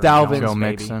dog Aaron Dalvin. Jones, Joe baby.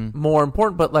 Mixon. more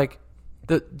important, but like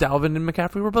the Dalvin and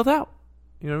McCaffrey were both out.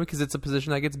 You know what I mean? Because it's a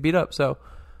position that gets beat up. So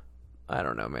I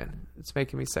don't know, man. It's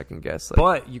making me second guess. Like,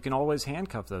 But you can always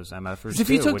handcuff those MFers, if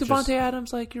you too, took which Devontae is,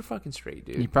 Adams, like you're fucking straight,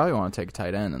 dude. You probably want to take a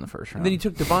tight end in the first round. And then you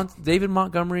took David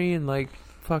Montgomery and like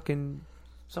fucking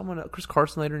someone else, Chris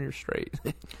Carson later, and you're straight.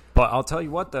 But I'll tell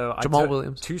you what, though. Jamal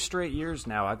Williams. 2 straight years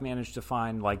now, I've managed to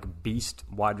find, like, beast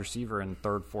wide receiver in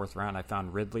 3rd, 4th round. I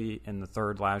found Ridley in the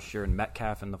 3rd last year and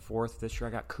Metcalf in the 4th. This year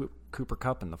I got Cooper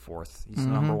Kupp in the 4th. He's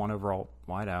the number 1 overall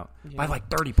wideout. By, like,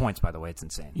 30 points, by the way. It's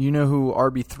insane. You know who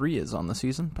RB3 is on the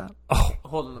season, Pat? Oh,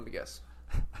 Hold on, let me guess.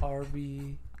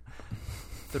 RB3.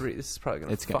 This is probably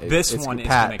gonna. It's fuck. gonna- this it's- one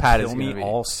Pat- is Pat going is to kill gonna me be-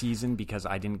 all season because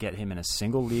I didn't get him in a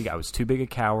single league. I was too big a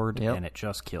coward, Yep. and it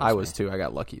just kills I me. was too. I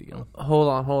got lucky to get him. Hold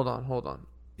on.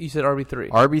 You said RB3.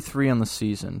 RB3 on the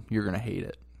season. You're going to hate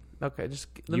it. Okay, just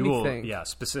let You me will, think. yeah,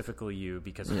 specifically you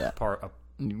because Yeah. of part of.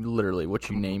 Literally, what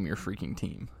you name your freaking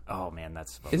team. Oh man,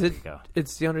 that's Is way it? to go.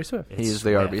 It's DeAndre Swift. It's He is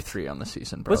the Swift. RB3 on the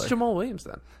season, brother. What's Jamal Williams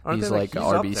then? Aren't He's they like he's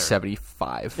up RB there.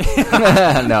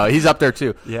 75. No, he's up there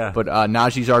too. Yeah. But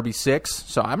Najee's RB 6,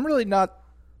 so I'm really not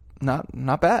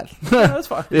bad. Yeah, that's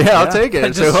fine. Yeah, I'll take it.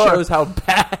 That just So, shows how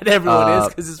bad everyone is Uh,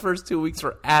 because his first 2 weeks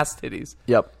were ass titties.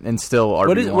 Yep, and still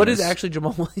RB1 What is actually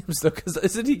Jamal Williams though? Because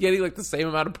isn't he getting like the same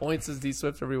amount of points as D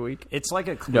Swift every week? It's like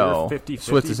a clear No, 50-50,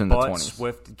 Swift is in the but 20s.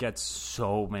 Swift gets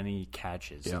so many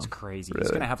catches. Yeah. It's crazy. Really?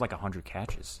 He's going to have like 100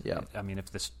 catches. Yeah. I mean,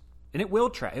 if this... And it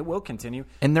will it will continue.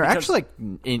 And they're because- actually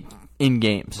like in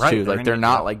games Right, too. they're Like in they're it,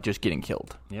 not yeah. like just getting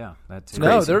killed. Yeah, that's No,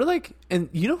 crazy. they're like, and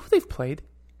you know who they've played?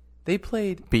 They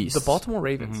played Beasts. the Baltimore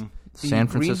Ravens, the San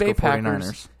Francisco Green Bay 49ers.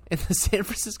 Packers, and the San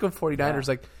Francisco 49ers.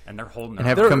 Like, and they're holding And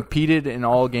their have own. competed in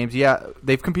all games. Yeah,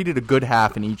 they've competed a good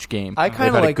half in each game. I They've kind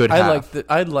of had a like. good half.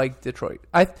 I like Detroit.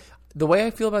 The way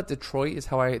I feel about Detroit is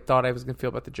how I thought I was going to feel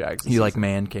about the Jags. this You like season.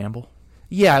 Man Campbell?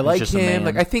 Yeah, I like just a him. man.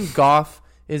 Like I think Goff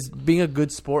is being a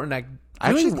good sport, and I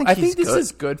actually think he's this good.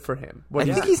 is good for him. I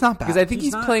think he's not bad. because I think He's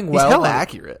he's not- playing He's well. hella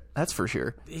accurate. That's for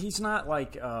sure. He's not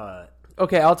like...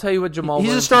 Okay, I'll tell you what Jamal. He's a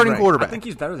Williams is starting ranked. quarterback. I think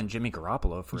he's better than Jimmy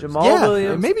Garoppolo. For Jamal example.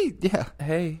 Williams. maybe. Yeah.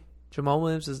 Hey, Jamal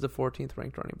Williams is the 14th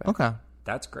ranked running back. Okay.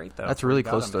 That's great, though. That's for really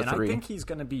about close him. to and 3. I think he's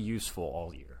going to be useful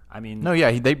all year. I mean... No,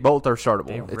 yeah, they both are They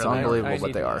startable. It's really are. unbelievable I what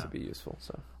need they him are. to be useful.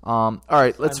 So All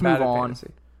right, let's I'm move bad at on.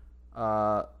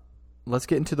 fantasy. Let's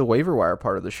get into the waiver wire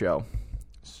part of the show.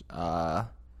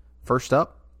 First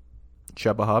up,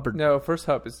 Chuba Hubbard. No, first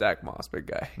up is Zach Moss, big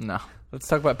guy. No. Let's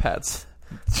talk about Pats.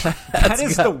 That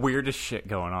is the weirdest shit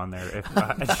going on there. If All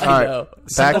right, know.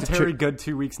 back to Singletary, good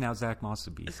 2 weeks now. Zach Moss is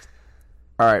a beast.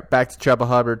 All right, back to Chuba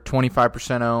Hubbard,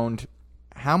 25% owned.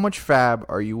 How much fab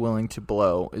are you willing to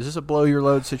blow? Is this a blow your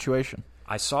load situation?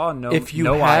 I saw no If you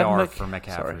no had IR Mc- for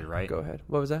McCaffrey, Sorry, right? Go ahead.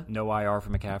 What was that? No IR for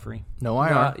McCaffrey. No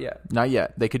IR. Not yet. Not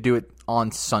yet. They could do it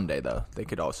on Sunday though. They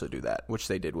could also do that, which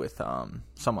they did with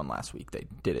someone last week. They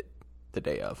did it the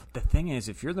day of. The thing is,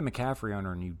 if you're the McCaffrey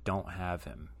owner and you don't have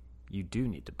him, you do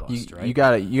need to bust, right? You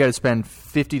gotta spend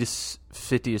 50 to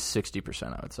 60%.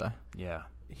 I would say, yeah,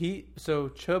 So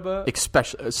Chuba.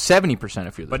 especially 70%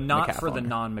 if you're the but not McCaffrey for the owner.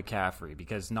 non-McCaffrey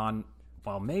because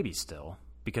maybe still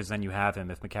because then you have him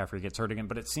if McCaffrey gets hurt again.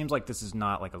 But it seems like this is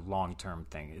not like a long-term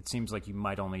thing. It seems like you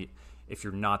might only, if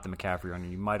you're not the McCaffrey owner,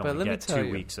 you might But only let me get tell 2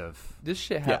 you, weeks of. This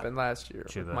shit happened last year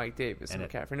with Chuba. Mike Davis and And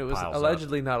it McCaffrey, and it was piles up.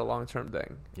 allegedly not a long-term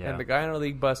thing. Yeah. And the guy in our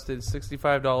league busted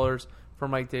 $65 for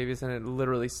Mike Davis, and it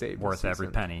literally saved his Worth every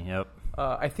season. penny. Yep.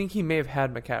 I think he may have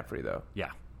had McCaffrey though. Yeah.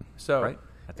 So Right.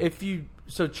 I think- if you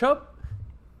Chubb,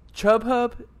 Chubb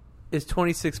Hub is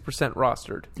 26%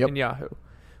 rostered Yep. in Yahoo,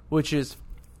 which is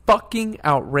fucking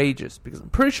outrageous because I'm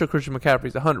pretty sure Christian McCaffrey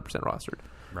is 100% rostered.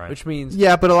 Right. Which means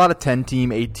Yeah, but a lot of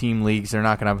 10-team, 8-team leagues, they're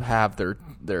not going to have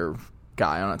their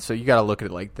guy on it. So you got to look at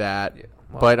it like that. Yeah,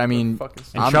 well, but I mean, fucking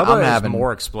And I'm Chuba is having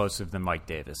more explosive than Mike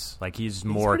Davis. Like he's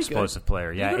more pretty good. explosive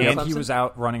player. Yeah, He's good at and he Clemson. was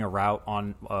out running a route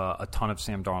on a ton of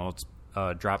Sam Darnold's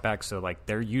dropbacks. So like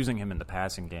they're using him in the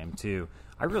passing game too.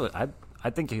 I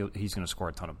think he's going to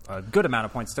score a good amount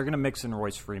of points. They're going to mix in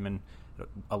Royce Freeman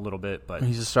a little bit, but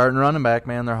he's a starting running back,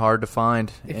 man. They're hard to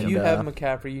find. if And, you have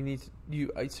McCaffrey, you need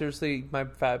seriously, my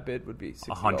fat bid would be $60.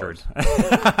 100.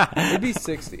 It'd be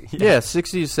 60. Yeah,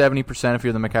 60 to 70% if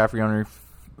you're the McCaffrey owner.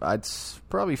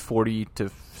 Probably 40 to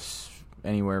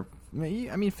anywhere.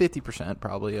 I mean, 50%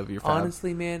 probably of your fab.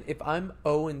 Honestly, man, if I'm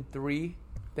 0-3,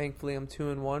 thankfully I'm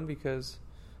 2-1 because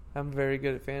I'm very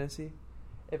good at fantasy.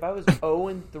 If I was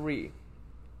 0-3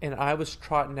 and I was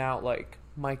trotting out like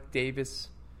Mike Davis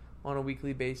on a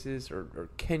weekly basis or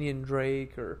Kenyon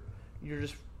Drake or you're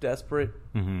just desperate,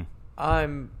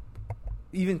 I'm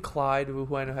even Clyde,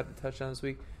 who I know had the touchdown this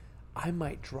week, I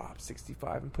might drop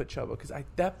 65 and put Chuba because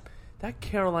that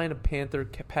Carolina Panther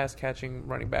pass catching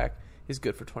running back is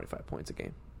good for 25 points a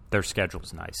game. their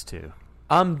schedule's nice too.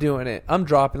 I'm doing it. I'm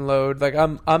dropping load. Like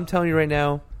I'm telling you right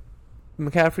now,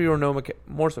 McCaffrey or no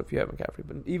more so if you have McCaffrey,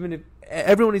 but even if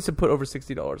everyone needs to put over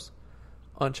 $60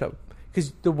 on Chubb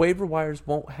because the waiver wires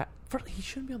won't have. He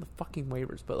shouldn't be on the fucking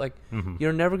waivers, but like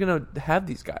you're never gonna have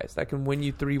these guys that can win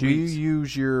you 3 Do weeks. you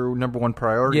use your number one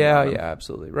priority? Yeah, on them? yeah,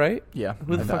 absolutely, right? Yeah,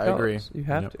 Who the fuck I agree. else? You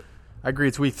have Yep. to. I agree.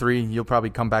 It's week 3. You'll probably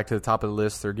come back to the top of the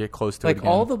list or get close to it Like again.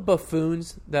 all the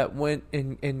buffoons that went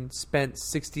and spent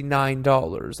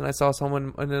 $69, and I saw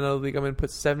someone in another league. I'm gonna put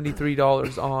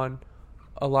 $73 on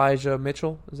Elijah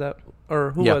Mitchell. Is that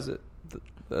or who Yeah. was it?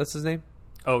 That's his name.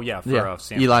 Oh yeah, for yeah.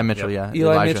 Sam. Eli Mitchell, Yep. yeah.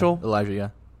 Eli Mitchell? Elijah, yeah.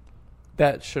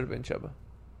 That should have been Chuba,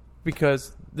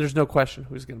 because there's no question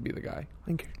who's going to be the guy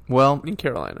Well, in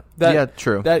Carolina. That, yeah,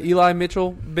 true. That Eli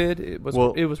Mitchell bid, it was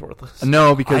worthless.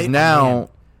 No, because now man.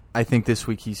 I think this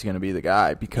week he's going to be the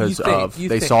guy because You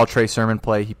they think. saw Trey Sermon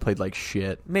play. He played like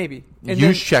shit. Maybe. And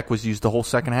then Juszczyk was used the whole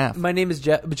second half. my name is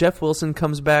Jeff Wilson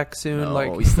comes back soon. No,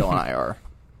 like he's still on IR.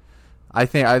 I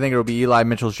think it'll be Eli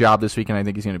Mitchell's job this week, and I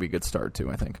think he's going to be a good start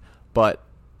too. I think, but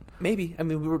maybe. I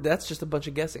mean, that's just a bunch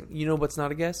of guessing. You know what's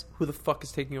not a guess? Who the fuck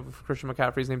is taking over for Christian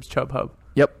McCaffrey? His name's Chubb Hub.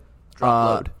 yep.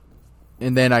 Drop load.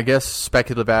 And then I guess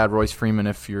speculative ad Royce Freeman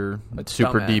if you're a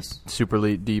super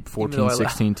Dumbass. deep 14, Even though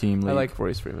 16 team league. I like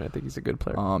Royce Freeman. I think he's a good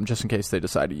player. Just in case they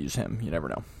decide to use him. You never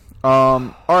know.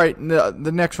 All right,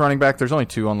 the next running back, there's only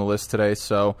 2 on the list today,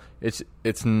 so it's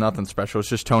nothing special. It's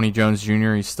just Tony Jones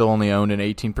Jr. He's still only owned in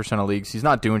 18% of leagues. He's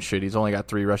not doing shit. He's only got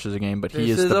 3 rushes a game, but he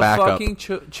This is the a backup. fucking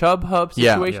Chubb Hub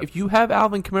Yeah. situation. Yep. If you have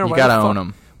Alvin Kamara, You why gotta the fuck- own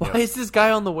him. Why is this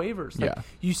guy on the waivers? Like, Yeah.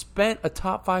 you spent a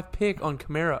top 5 pick on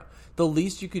Kamara. The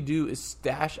least you could do is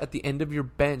stash at the end of your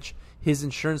bench his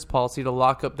insurance policy to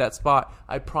lock up that spot.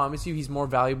 I promise you, he's more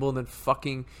valuable than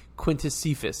fucking Quintus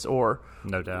Cephas or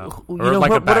No doubt. you Or know,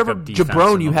 like a whatever backup defense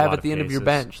Jabron in you a have lot at the end of your cases.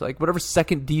 bench, like whatever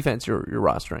second defense you're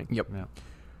rostering. Yep. Yeah.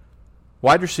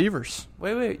 Wide receivers.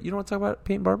 Wait, you don't want to talk about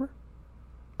Peyton Barber?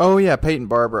 Oh, yeah, Peyton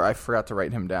Barber. I forgot to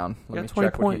write him down. Let Got me 20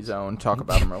 check what points. he's owned. Talk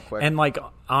about him real quick. And like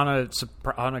on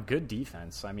a good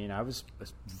defense, I mean, I was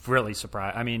really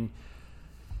surprised. I mean,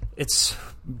 it's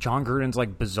John Gruden's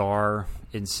like bizarre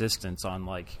insistence on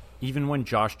like even when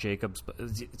Josh Jacobs,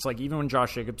 it's like even when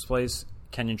Josh Jacobs plays,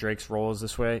 Kenyon Drake's role is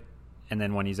this way, and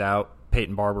then when he's out,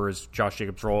 Peyton Barber is Josh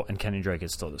Jacobs' role, and Kenyon Drake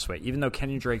is still this way. Even though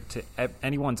Kenyon Drake, to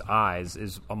anyone's eyes,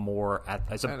 is a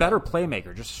better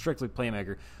playmaker, just a strictly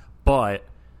playmaker, but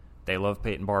they love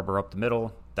Peyton Barber up the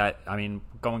middle. That, I mean,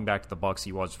 going back to the Bucs,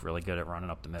 he was really good at running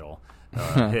up the middle.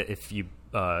 If you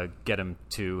get him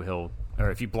to, or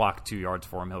if you block 2 yards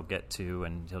for him, he'll get 2,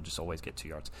 and he'll just always get 2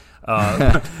 yards.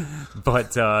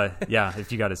 But yeah,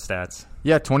 if you got his stats,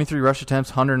 yeah, 23 rush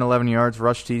attempts, 111 yards,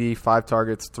 rush TD, 5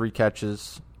 targets, 3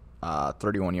 catches,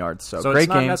 31 yards. So great it's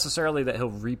not game. necessarily that he'll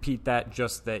repeat that,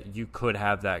 just that you could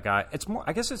have that guy. It's more,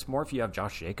 I guess it's more if you have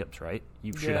Josh Jacobs, right?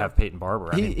 You should have Peyton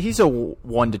Barber. I mean, He's a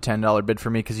 $1 to $10 bid for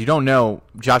me because you don't know.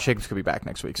 Josh Jacobs could be back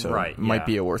next week, so Right, it might yeah.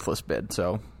 be a worthless bid.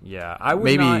 So yeah, I would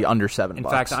maybe not, under $7. In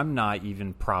fact, I'm not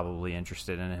even probably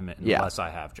interested in him unless I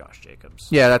have Josh Jacobs.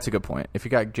 Yeah, that's a good point. If you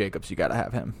got Jacobs, you got to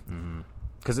have him.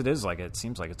 Because it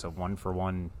seems like it's a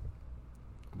 1-for-1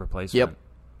 replacement. Yep.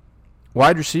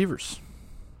 Wide receivers.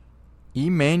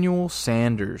 Emmanuel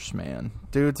Sanders, man.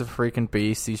 Dude's a freaking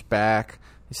beast. He's back.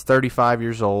 He's 35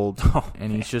 years old,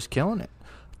 and he's just killing it.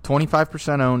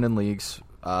 25% owned in leagues.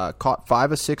 Caught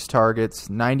 5 of 6 targets,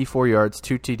 94 yards,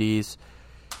 2 TDs.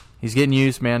 He's getting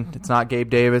used, man. It's not Gabe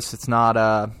Davis. It's not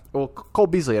Cole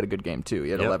Beasley had a good game too. He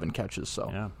had 11 catches. So,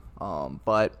 Yeah.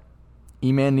 But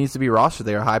E-Man needs to be rostered.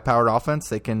 They're a high-powered offense.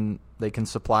 They can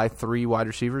supply 3 wide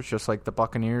receivers just like the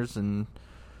Buccaneers, and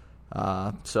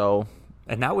so.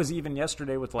 And that was even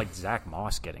yesterday with like Zach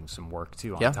Moss getting some work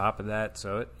too on top of that.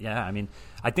 So I mean,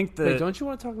 I think Wait, don't you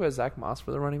want to talk about Zach Moss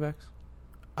for the running backs?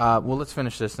 Well, let's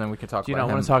finish this, and then we can talk. Do you about not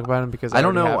him. want to talk about him because I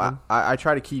don't know. have him? I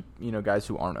try to keep guys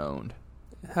who aren't owned.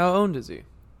 How owned is he?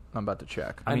 I'm about to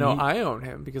check. I know I own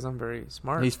him because I'm very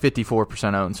smart. He's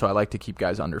 54% owned, so I like to keep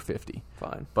guys under 50.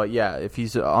 Fine. But yeah, if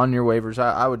he's on your waivers,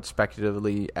 I would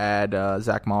speculatively add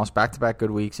Zach Moss, back-to-back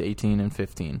good weeks, 18 and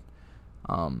 15.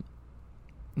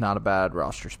 Not a bad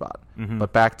roster spot. Mm-hmm.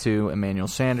 But back to Emmanuel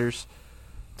Sanders.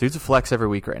 Dude's a flex every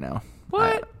week right now.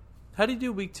 What? How did he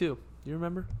do week 2? Do you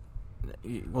remember?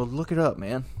 Well, look it up,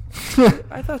 man.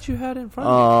 I thought you had it in front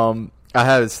of you. I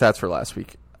had his stats for last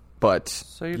week. But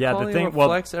So you're calling him a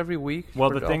flex every week? Well,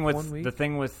 for the thing 1 week?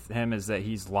 with him is that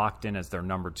he's locked in as their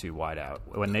number 2 wideout.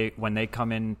 When they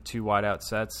come in 2 wideout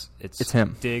sets, it's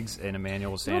him. Diggs and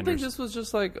Emmanuel Sanders. I don't think this was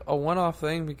just like a one-off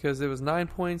thing because it was 9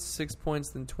 points, 6 points,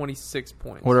 then 26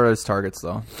 points. what are his targets,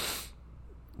 though?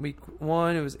 Week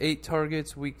 1, it was 8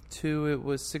 targets. Week 2, it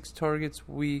was 6 targets.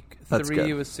 Week 3, That's good.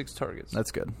 it was 6 targets. That's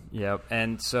good. Yep,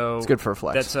 and so It's good for a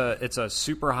flex. It's a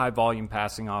super high volume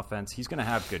passing offense. He's going to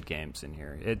have good games in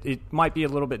here. It might be a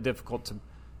little bit difficult to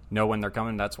know when they're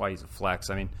coming. That's why he's a flex.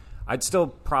 I mean, I'd still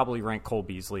probably rank Cole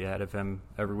Beasley ahead of him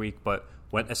every week, but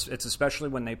it's especially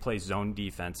when they play zone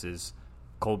defenses.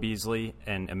 Cole Beasley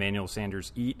and Emmanuel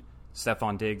Sanders eat.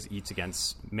 Stephon Diggs eats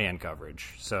against man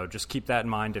coverage. So just keep that in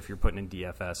mind if you're putting in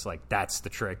DFS. Like, that's the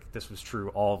trick. This was true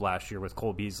all of last year with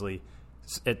Cole Beasley.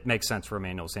 It makes sense for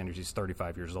Emmanuel Sanders. He's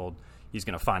 35 years old. He's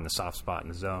going to find the soft spot in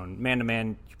the zone.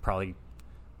 Man-to-man, you probably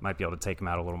might be able to take him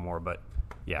out a little more, but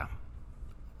yeah.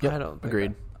 Yep, I don't think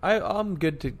agreed. I'm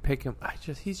good to pick him.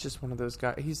 He's just one of those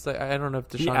guys. He's like, I don't know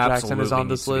if He Deshaun Jackson is absolutely on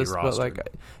this needs to be list, but rostered.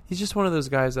 like, he's just one of those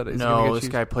guys that is No, gonna this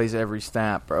get guy plays every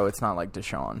snap, bro. It's not like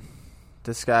Deshaun.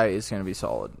 This guy is going to be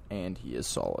solid, and he is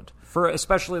solid.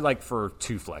 Especially like for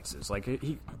 2 flexes. Like,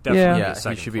 he definitely Yeah, a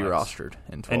second he should be flex. rostered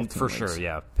in 12 And for leagues.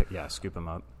 sure, yeah, scoop him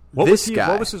up. This guy-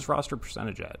 What was his roster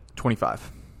percentage at?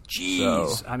 25. Jeez.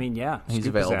 So, I mean, yeah. he's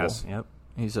scoop his available. ass. Yep.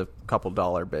 He's a couple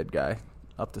dollar bid guy,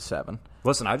 up to 7.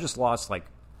 Listen, I just lost like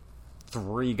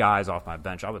 3 guys off my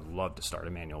bench. I would love to start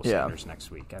Emmanuel Sanders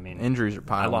next week. I mean, Injuries are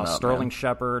piling I lost up, Sterling man.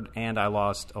 Shepard and I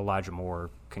lost Elijah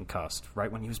Moore concussed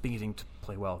right when he was beginning to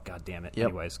play well. God damn it. Yep.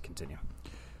 Anyways, continue.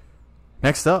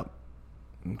 Next up,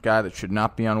 guy that should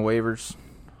not be on waivers,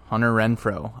 Hunter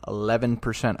Renfrow,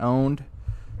 11% owned,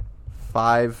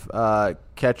 5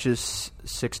 catches,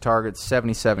 6 targets,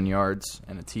 77 yards,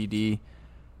 and a TD.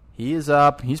 He is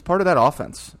up. He's part of that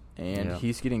offense, and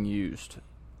he's getting used.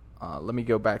 Let me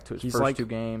go back to his first 2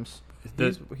 games.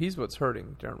 he's what's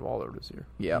hurting Darren Waller this year.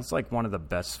 Yeah. He's like one of the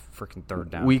best freaking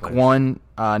third down Week players. 1,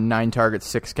 9 targets,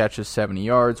 6 catches, 70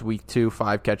 yards. Week 2,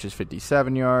 5 catches,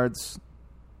 57 yards.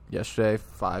 Yesterday,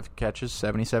 5 catches,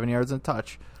 77 yards, and a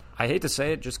touch. I hate to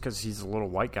say it just because he's a little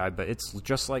white guy, but it's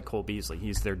just like Cole Beasley.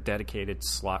 He's their dedicated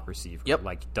slot receiver. Yep.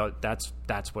 Like, that's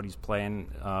what he's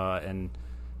playing. And,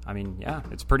 I mean, yeah,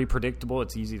 it's pretty predictable.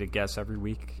 It's easy to guess every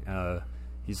week.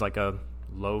 He's like a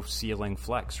low-ceiling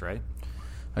flex, right?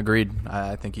 Agreed.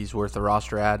 I think he's worth a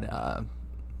roster ad.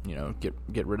 Get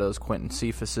rid of those Quentin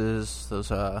Cephas's, those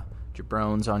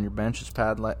jabrones on your bench, as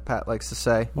Pat likes to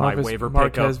say. My waiver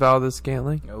Marquez pickup.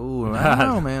 Valdez-Scantling. Oh, I don't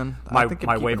know, man. I think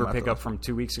My I'm keeping waiver him out pickup though. from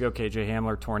 2 weeks ago, KJ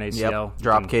Hamler, torn ACL. Yep.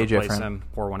 Drop Didn't KJ replace for him. him.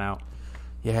 Pour one out.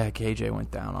 Yeah, KJ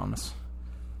went down on us.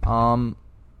 I'm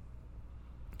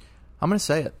going to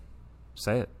say it.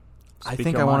 Say it. I Speak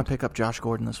think your I want mind. to pick up Josh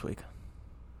Gordon this week.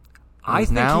 I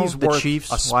think now he's the worth Chiefs'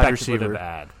 a wide speculative receiver.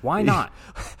 ad. Why not?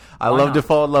 I Why love not? to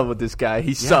fall in love with this guy.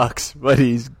 He sucks, but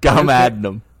he's I'm Okay. adding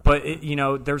him. But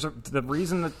there's the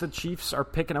reason that the Chiefs are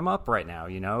picking him up right now,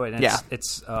 and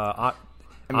it's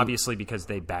obviously because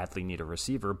they badly need a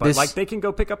receiver. But they can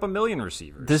go pick up a million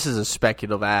receivers. This is a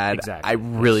speculative ad. Exactly. I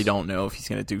really don't know if he's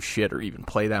going to do shit or even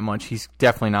play that much. He's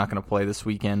definitely not going to play this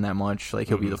weekend that much. Like,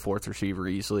 he'll be the 4th receiver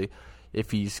easily. If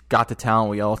he's got the talent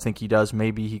we all think he does,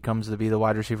 maybe he comes to be the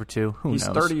wide receiver too. He's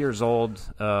knows? 30 years old,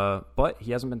 but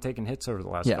he hasn't been taking hits over the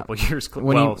last couple of years.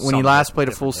 When he last played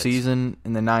a full hits. season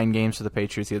in the 9 games for the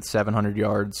Patriots, he had 700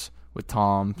 yards with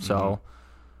Tom. So,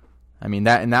 I mean,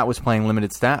 that was playing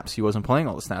limited snaps. He wasn't playing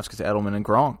all the snaps because of Edelman and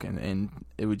Gronk, and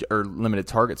it would or limited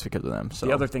targets because of them. So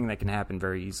the other thing that can happen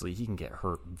very easily, he can get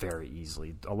hurt very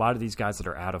easily. A lot of these guys that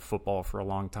are out of football for a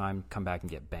long time come back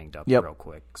and get banged up real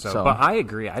quick. So, but I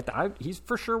agree. He's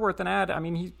for sure worth an ad. I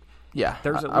mean, Yeah,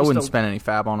 There's at I least wouldn't spend any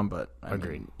fab on him, but I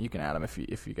Agreed. mean, you can add him if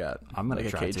you got I'm gonna like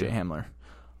a try KJ to.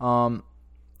 Hamler.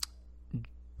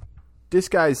 This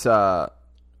guy's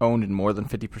owned in more than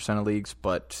 50% of leagues,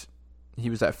 but he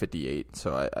was at 58.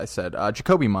 So I said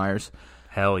Jacoby Myers.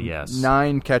 Hell yes.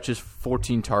 9 catches,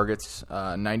 14 targets,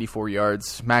 94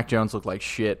 yards. Mac Jones looked like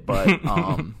shit, but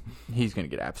he's going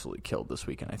to get absolutely killed this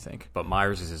weekend, I think. But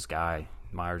Myers is his guy.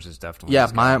 Myers is definitely Yeah,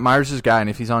 his guy. Myers is his guy, and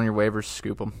if he's on your waivers,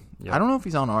 scoop him. Yep. I don't know if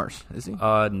he's on ours. Is he?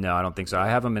 No, I don't think so. I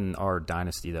have him in our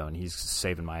dynasty though, and he's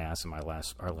saving my ass in our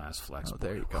last flex. Oh,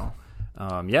 there you go.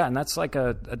 Yeah, and that's like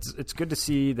it's good to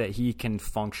see that he can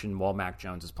function while Mac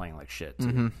Jones is playing like shit.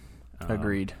 Too.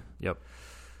 Agreed. Yep.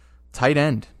 Tight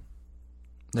end.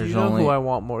 Do There's you know only who I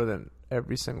want more than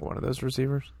every single one of those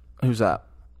receivers? who's that?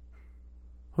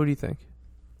 Who do you think?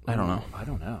 I don't know. I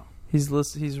don't know. He's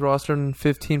rostered in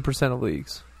 15% of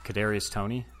leagues, Kadarius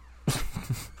Toney.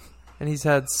 and he's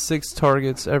had 6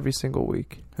 targets every single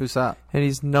week. Who's that? And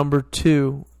he's number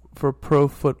 2 for Pro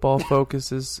Football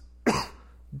Focus's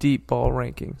deep ball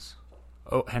rankings.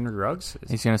 Oh, Henry Ruggs.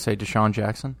 He's going to say Deshaun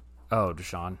Jackson. Oh,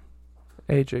 Deshaun.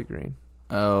 AJ Green.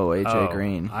 Oh, AJ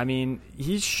Green. I mean,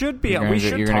 he should be. You're we gonna,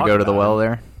 should. you're gonna talk go to the about well him.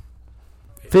 there.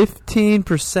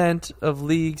 15% of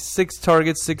leagues, 6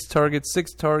 targets, 6 targets,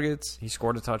 6 targets. He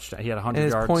scored a touchdown. He had 100 And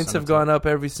his yards. points have gone up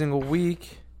every single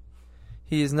week.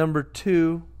 He is number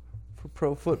 2 for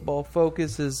Pro Football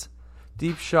Focus's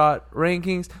deep shot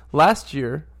rankings. Last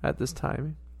year, at this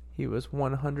time, he was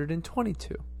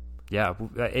 122. Yeah,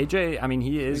 AJ. I mean,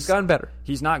 He's gotten better.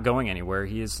 He's not going anywhere.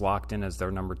 He is locked in as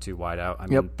their number 2 wideout. I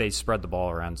mean, Yep. they spread the ball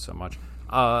around so much.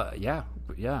 Yeah.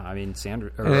 I mean,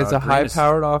 Sanders. And it's a Green is-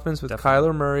 high-powered offense with definitely.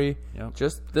 Kyler Murray. Yep.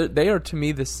 Just they are to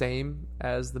me the same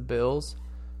as the Bills.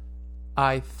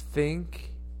 I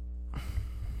think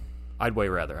I'd way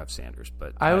rather have Sanders,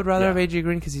 but I would rather yeah. have AJ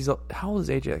Green because he's how old is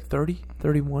AJ? Like 30,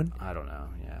 31? I don't know.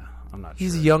 Yeah, I'm not.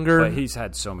 He's sure. younger. but he's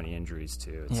had so many injuries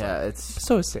too. It's Yeah, like- it's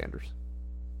So is Sanders.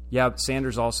 yeah.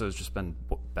 Sanders also has just been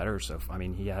better. So I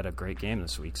mean, he had a great game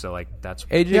this week. So like that's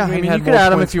AJ Yeah, I Green mean, had you could more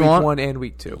add him points if you week want. 1 and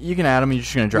week 2. you can add him. You're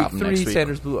just gonna drop Week him 3, next week.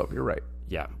 Sanders blew up. You're right.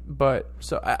 yeah. But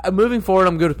so moving forward,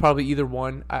 I'm good with probably either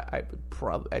one.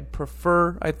 I'd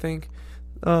prefer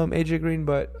AJ Green,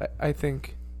 but I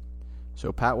think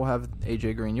So Pat will have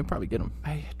AJ Green. You'll probably get him.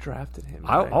 I drafted him.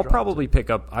 I'll dropped probably pick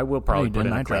up. I will probably you put in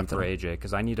didn't. a I claim drafted for him. AJ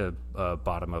because I need a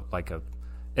bottom of like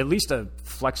at least a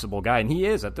flexible guy, and he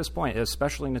is at this point,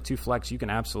 especially in the 2 flex. You can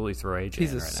absolutely throw AJ.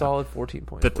 He's in a right solid 14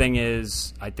 points. Now. The thing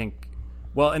is, I think.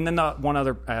 Well, and then one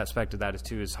other aspect of that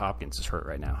is Hopkins is hurt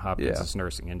right now. Hopkins Yeah. is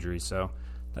nursing injury, so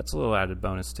that's a little added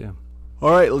bonus too.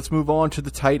 All right, let's move on to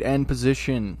the tight end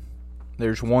position.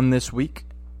 There's one this week.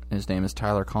 His name is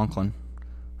Tyler Conklin.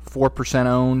 4%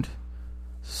 owned.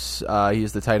 He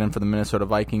is the tight end for the Minnesota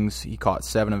Vikings. He caught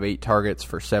 7 of 8 targets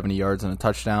for 70 yards and a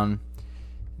touchdown.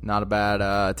 Not a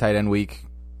bad tight end week.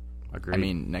 Agreed. I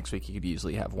mean, next week he could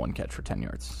easily have 1 catch for 10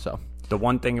 yards. So the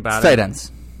one thing about tight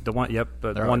ends. The one, yep.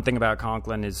 But They're the one like- thing about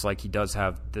Conklin is like he does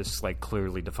have this like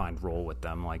clearly defined role with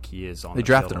them. Like he is on They the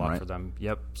drafted field a him, lot right? for them.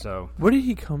 Yep. So Where did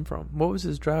he come from? What was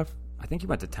his draft? I think he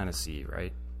went to Tennessee,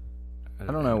 right? I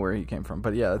don't know where he came from,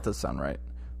 but yeah, that does sound right.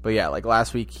 But yeah, like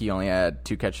last week he only had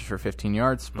 2 catches for 15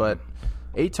 yards, but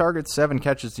 8 targets, 7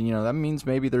 catches. You know, that means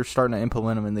maybe they're starting to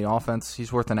implement him in the offense.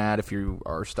 He's worth an ad if you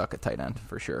are stuck at tight end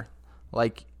for sure.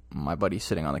 Like my buddy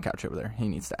sitting on the couch over there, he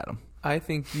needs to add him. I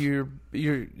think you're.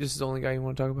 This is the only guy you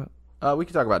want to talk about. We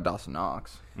could talk about Dawson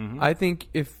Knox. I think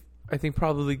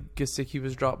probably Gesicki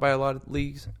was dropped by a lot of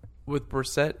leagues with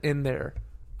Brissett in there.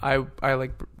 I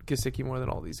like Gesicki more than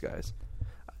all these guys.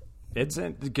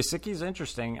 Gesicki's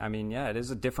interesting. I mean, yeah, it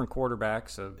is a different quarterback,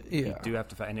 so you Yeah. do have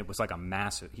to. And it was like a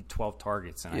massive. He 12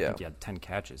 targets, and I Yeah. think he had 10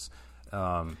 catches.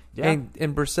 And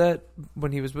Brissett,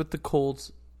 when he was with the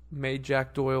Colts, made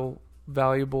Jack Doyle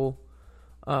valuable.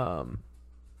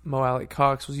 Mo Alley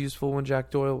Cox was useful when Jack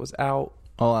Doyle was out.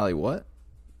 Oh, Ali, what?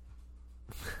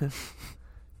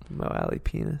 Mo Alley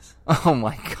penis. Oh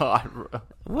my God, bro.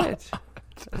 What?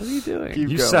 What are you doing?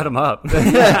 you set him up.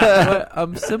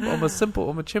 I'm simple.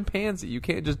 I'm a chimpanzee. You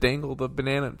can't just dangle the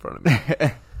banana in front of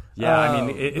me. Yeah, I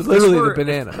mean, if literally this were, the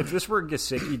banana. If this were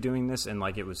Gesicki doing this and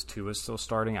like it was Tua still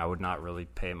starting, I would not really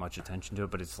pay much attention to it.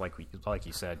 But it's like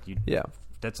you said, Yeah.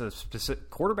 that's a specific.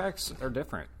 Quarterbacks are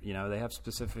different. You know, they have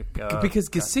specific. Because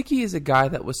Gesicki is a guy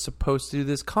that was supposed to do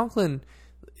this. Conklin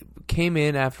came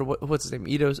in after what's his name?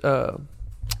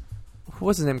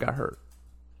 What's his name got hurt?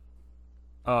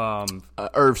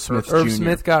 Irv Smith Irv Jr.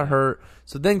 Smith got hurt.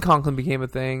 So then Conklin became a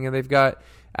thing, and they've got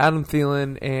Adam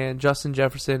Thielen and Justin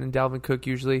Jefferson and Dalvin Cook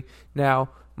usually. Now,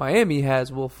 Miami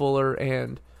has Will Fuller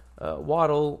and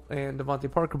Waddle and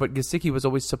Devontae Parker, but Gesicki was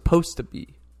always supposed to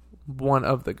be one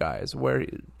of the guys. Where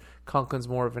Conklin's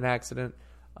more of an accident.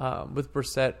 With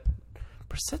Brissett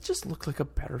just looked like a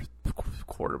better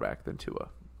quarterback than Tua.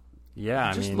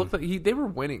 Yeah, It just looked like they were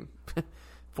winning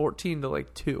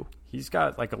 14-2. He's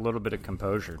got like a little bit of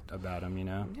composure about him,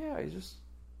 Yeah,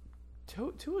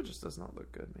 Tua just does not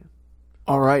look good, man.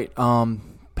 All right,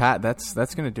 Pat, that's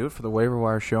going to do it for the waiver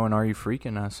wire show and Are You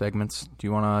Freaking segments. Do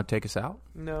you want to take us out?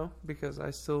 No, because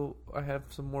I have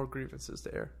some more grievances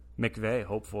to air. McVay,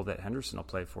 hopeful that Henderson will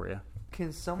play for you.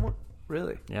 Can someone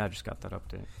really? Yeah, I just got that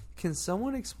update. Can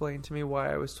someone explain to me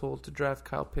why I was told to draft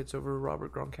Kyle Pitts over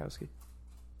Robert Gronkowski?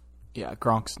 Yeah,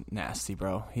 Gronk's nasty,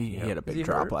 bro. He had a big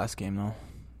drop last game, though.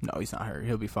 No, he's not hurt.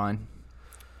 He'll be fine.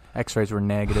 X-rays were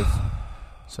negative,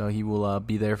 so he will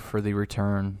be there for the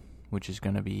return, which is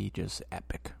going to be just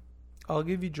epic. I'll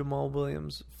give you Jamal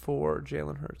Williams for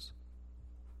Jalen Hurts.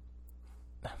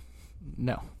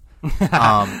 No.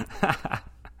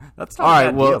 That's not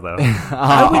a bad deal, though.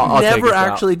 I would never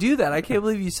actually do that. I can't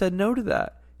believe you said no to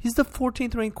that. He's the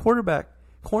 14th ranked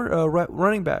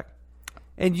running back.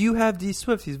 And you have D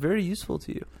Swift. He's very useful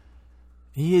to you.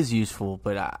 He is useful,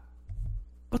 but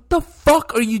what the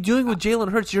fuck are you doing with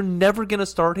Jalen Hurts? You're never going to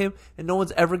start him, and no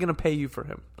one's ever going to pay you for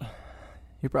him.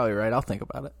 You're probably right. I'll think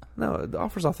about it. No, the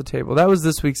offer's off the table. That was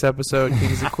this week's episode,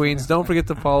 Kings and Queens. Don't forget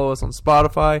to follow us on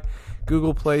Spotify,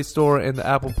 Google Play Store, and the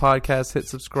Apple Podcast. Hit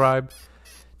subscribe.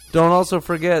 Don't also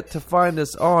forget to find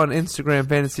us on Instagram,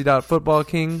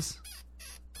 fantasy.footballkings.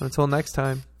 Until next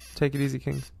time, take it easy,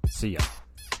 Kings. See ya.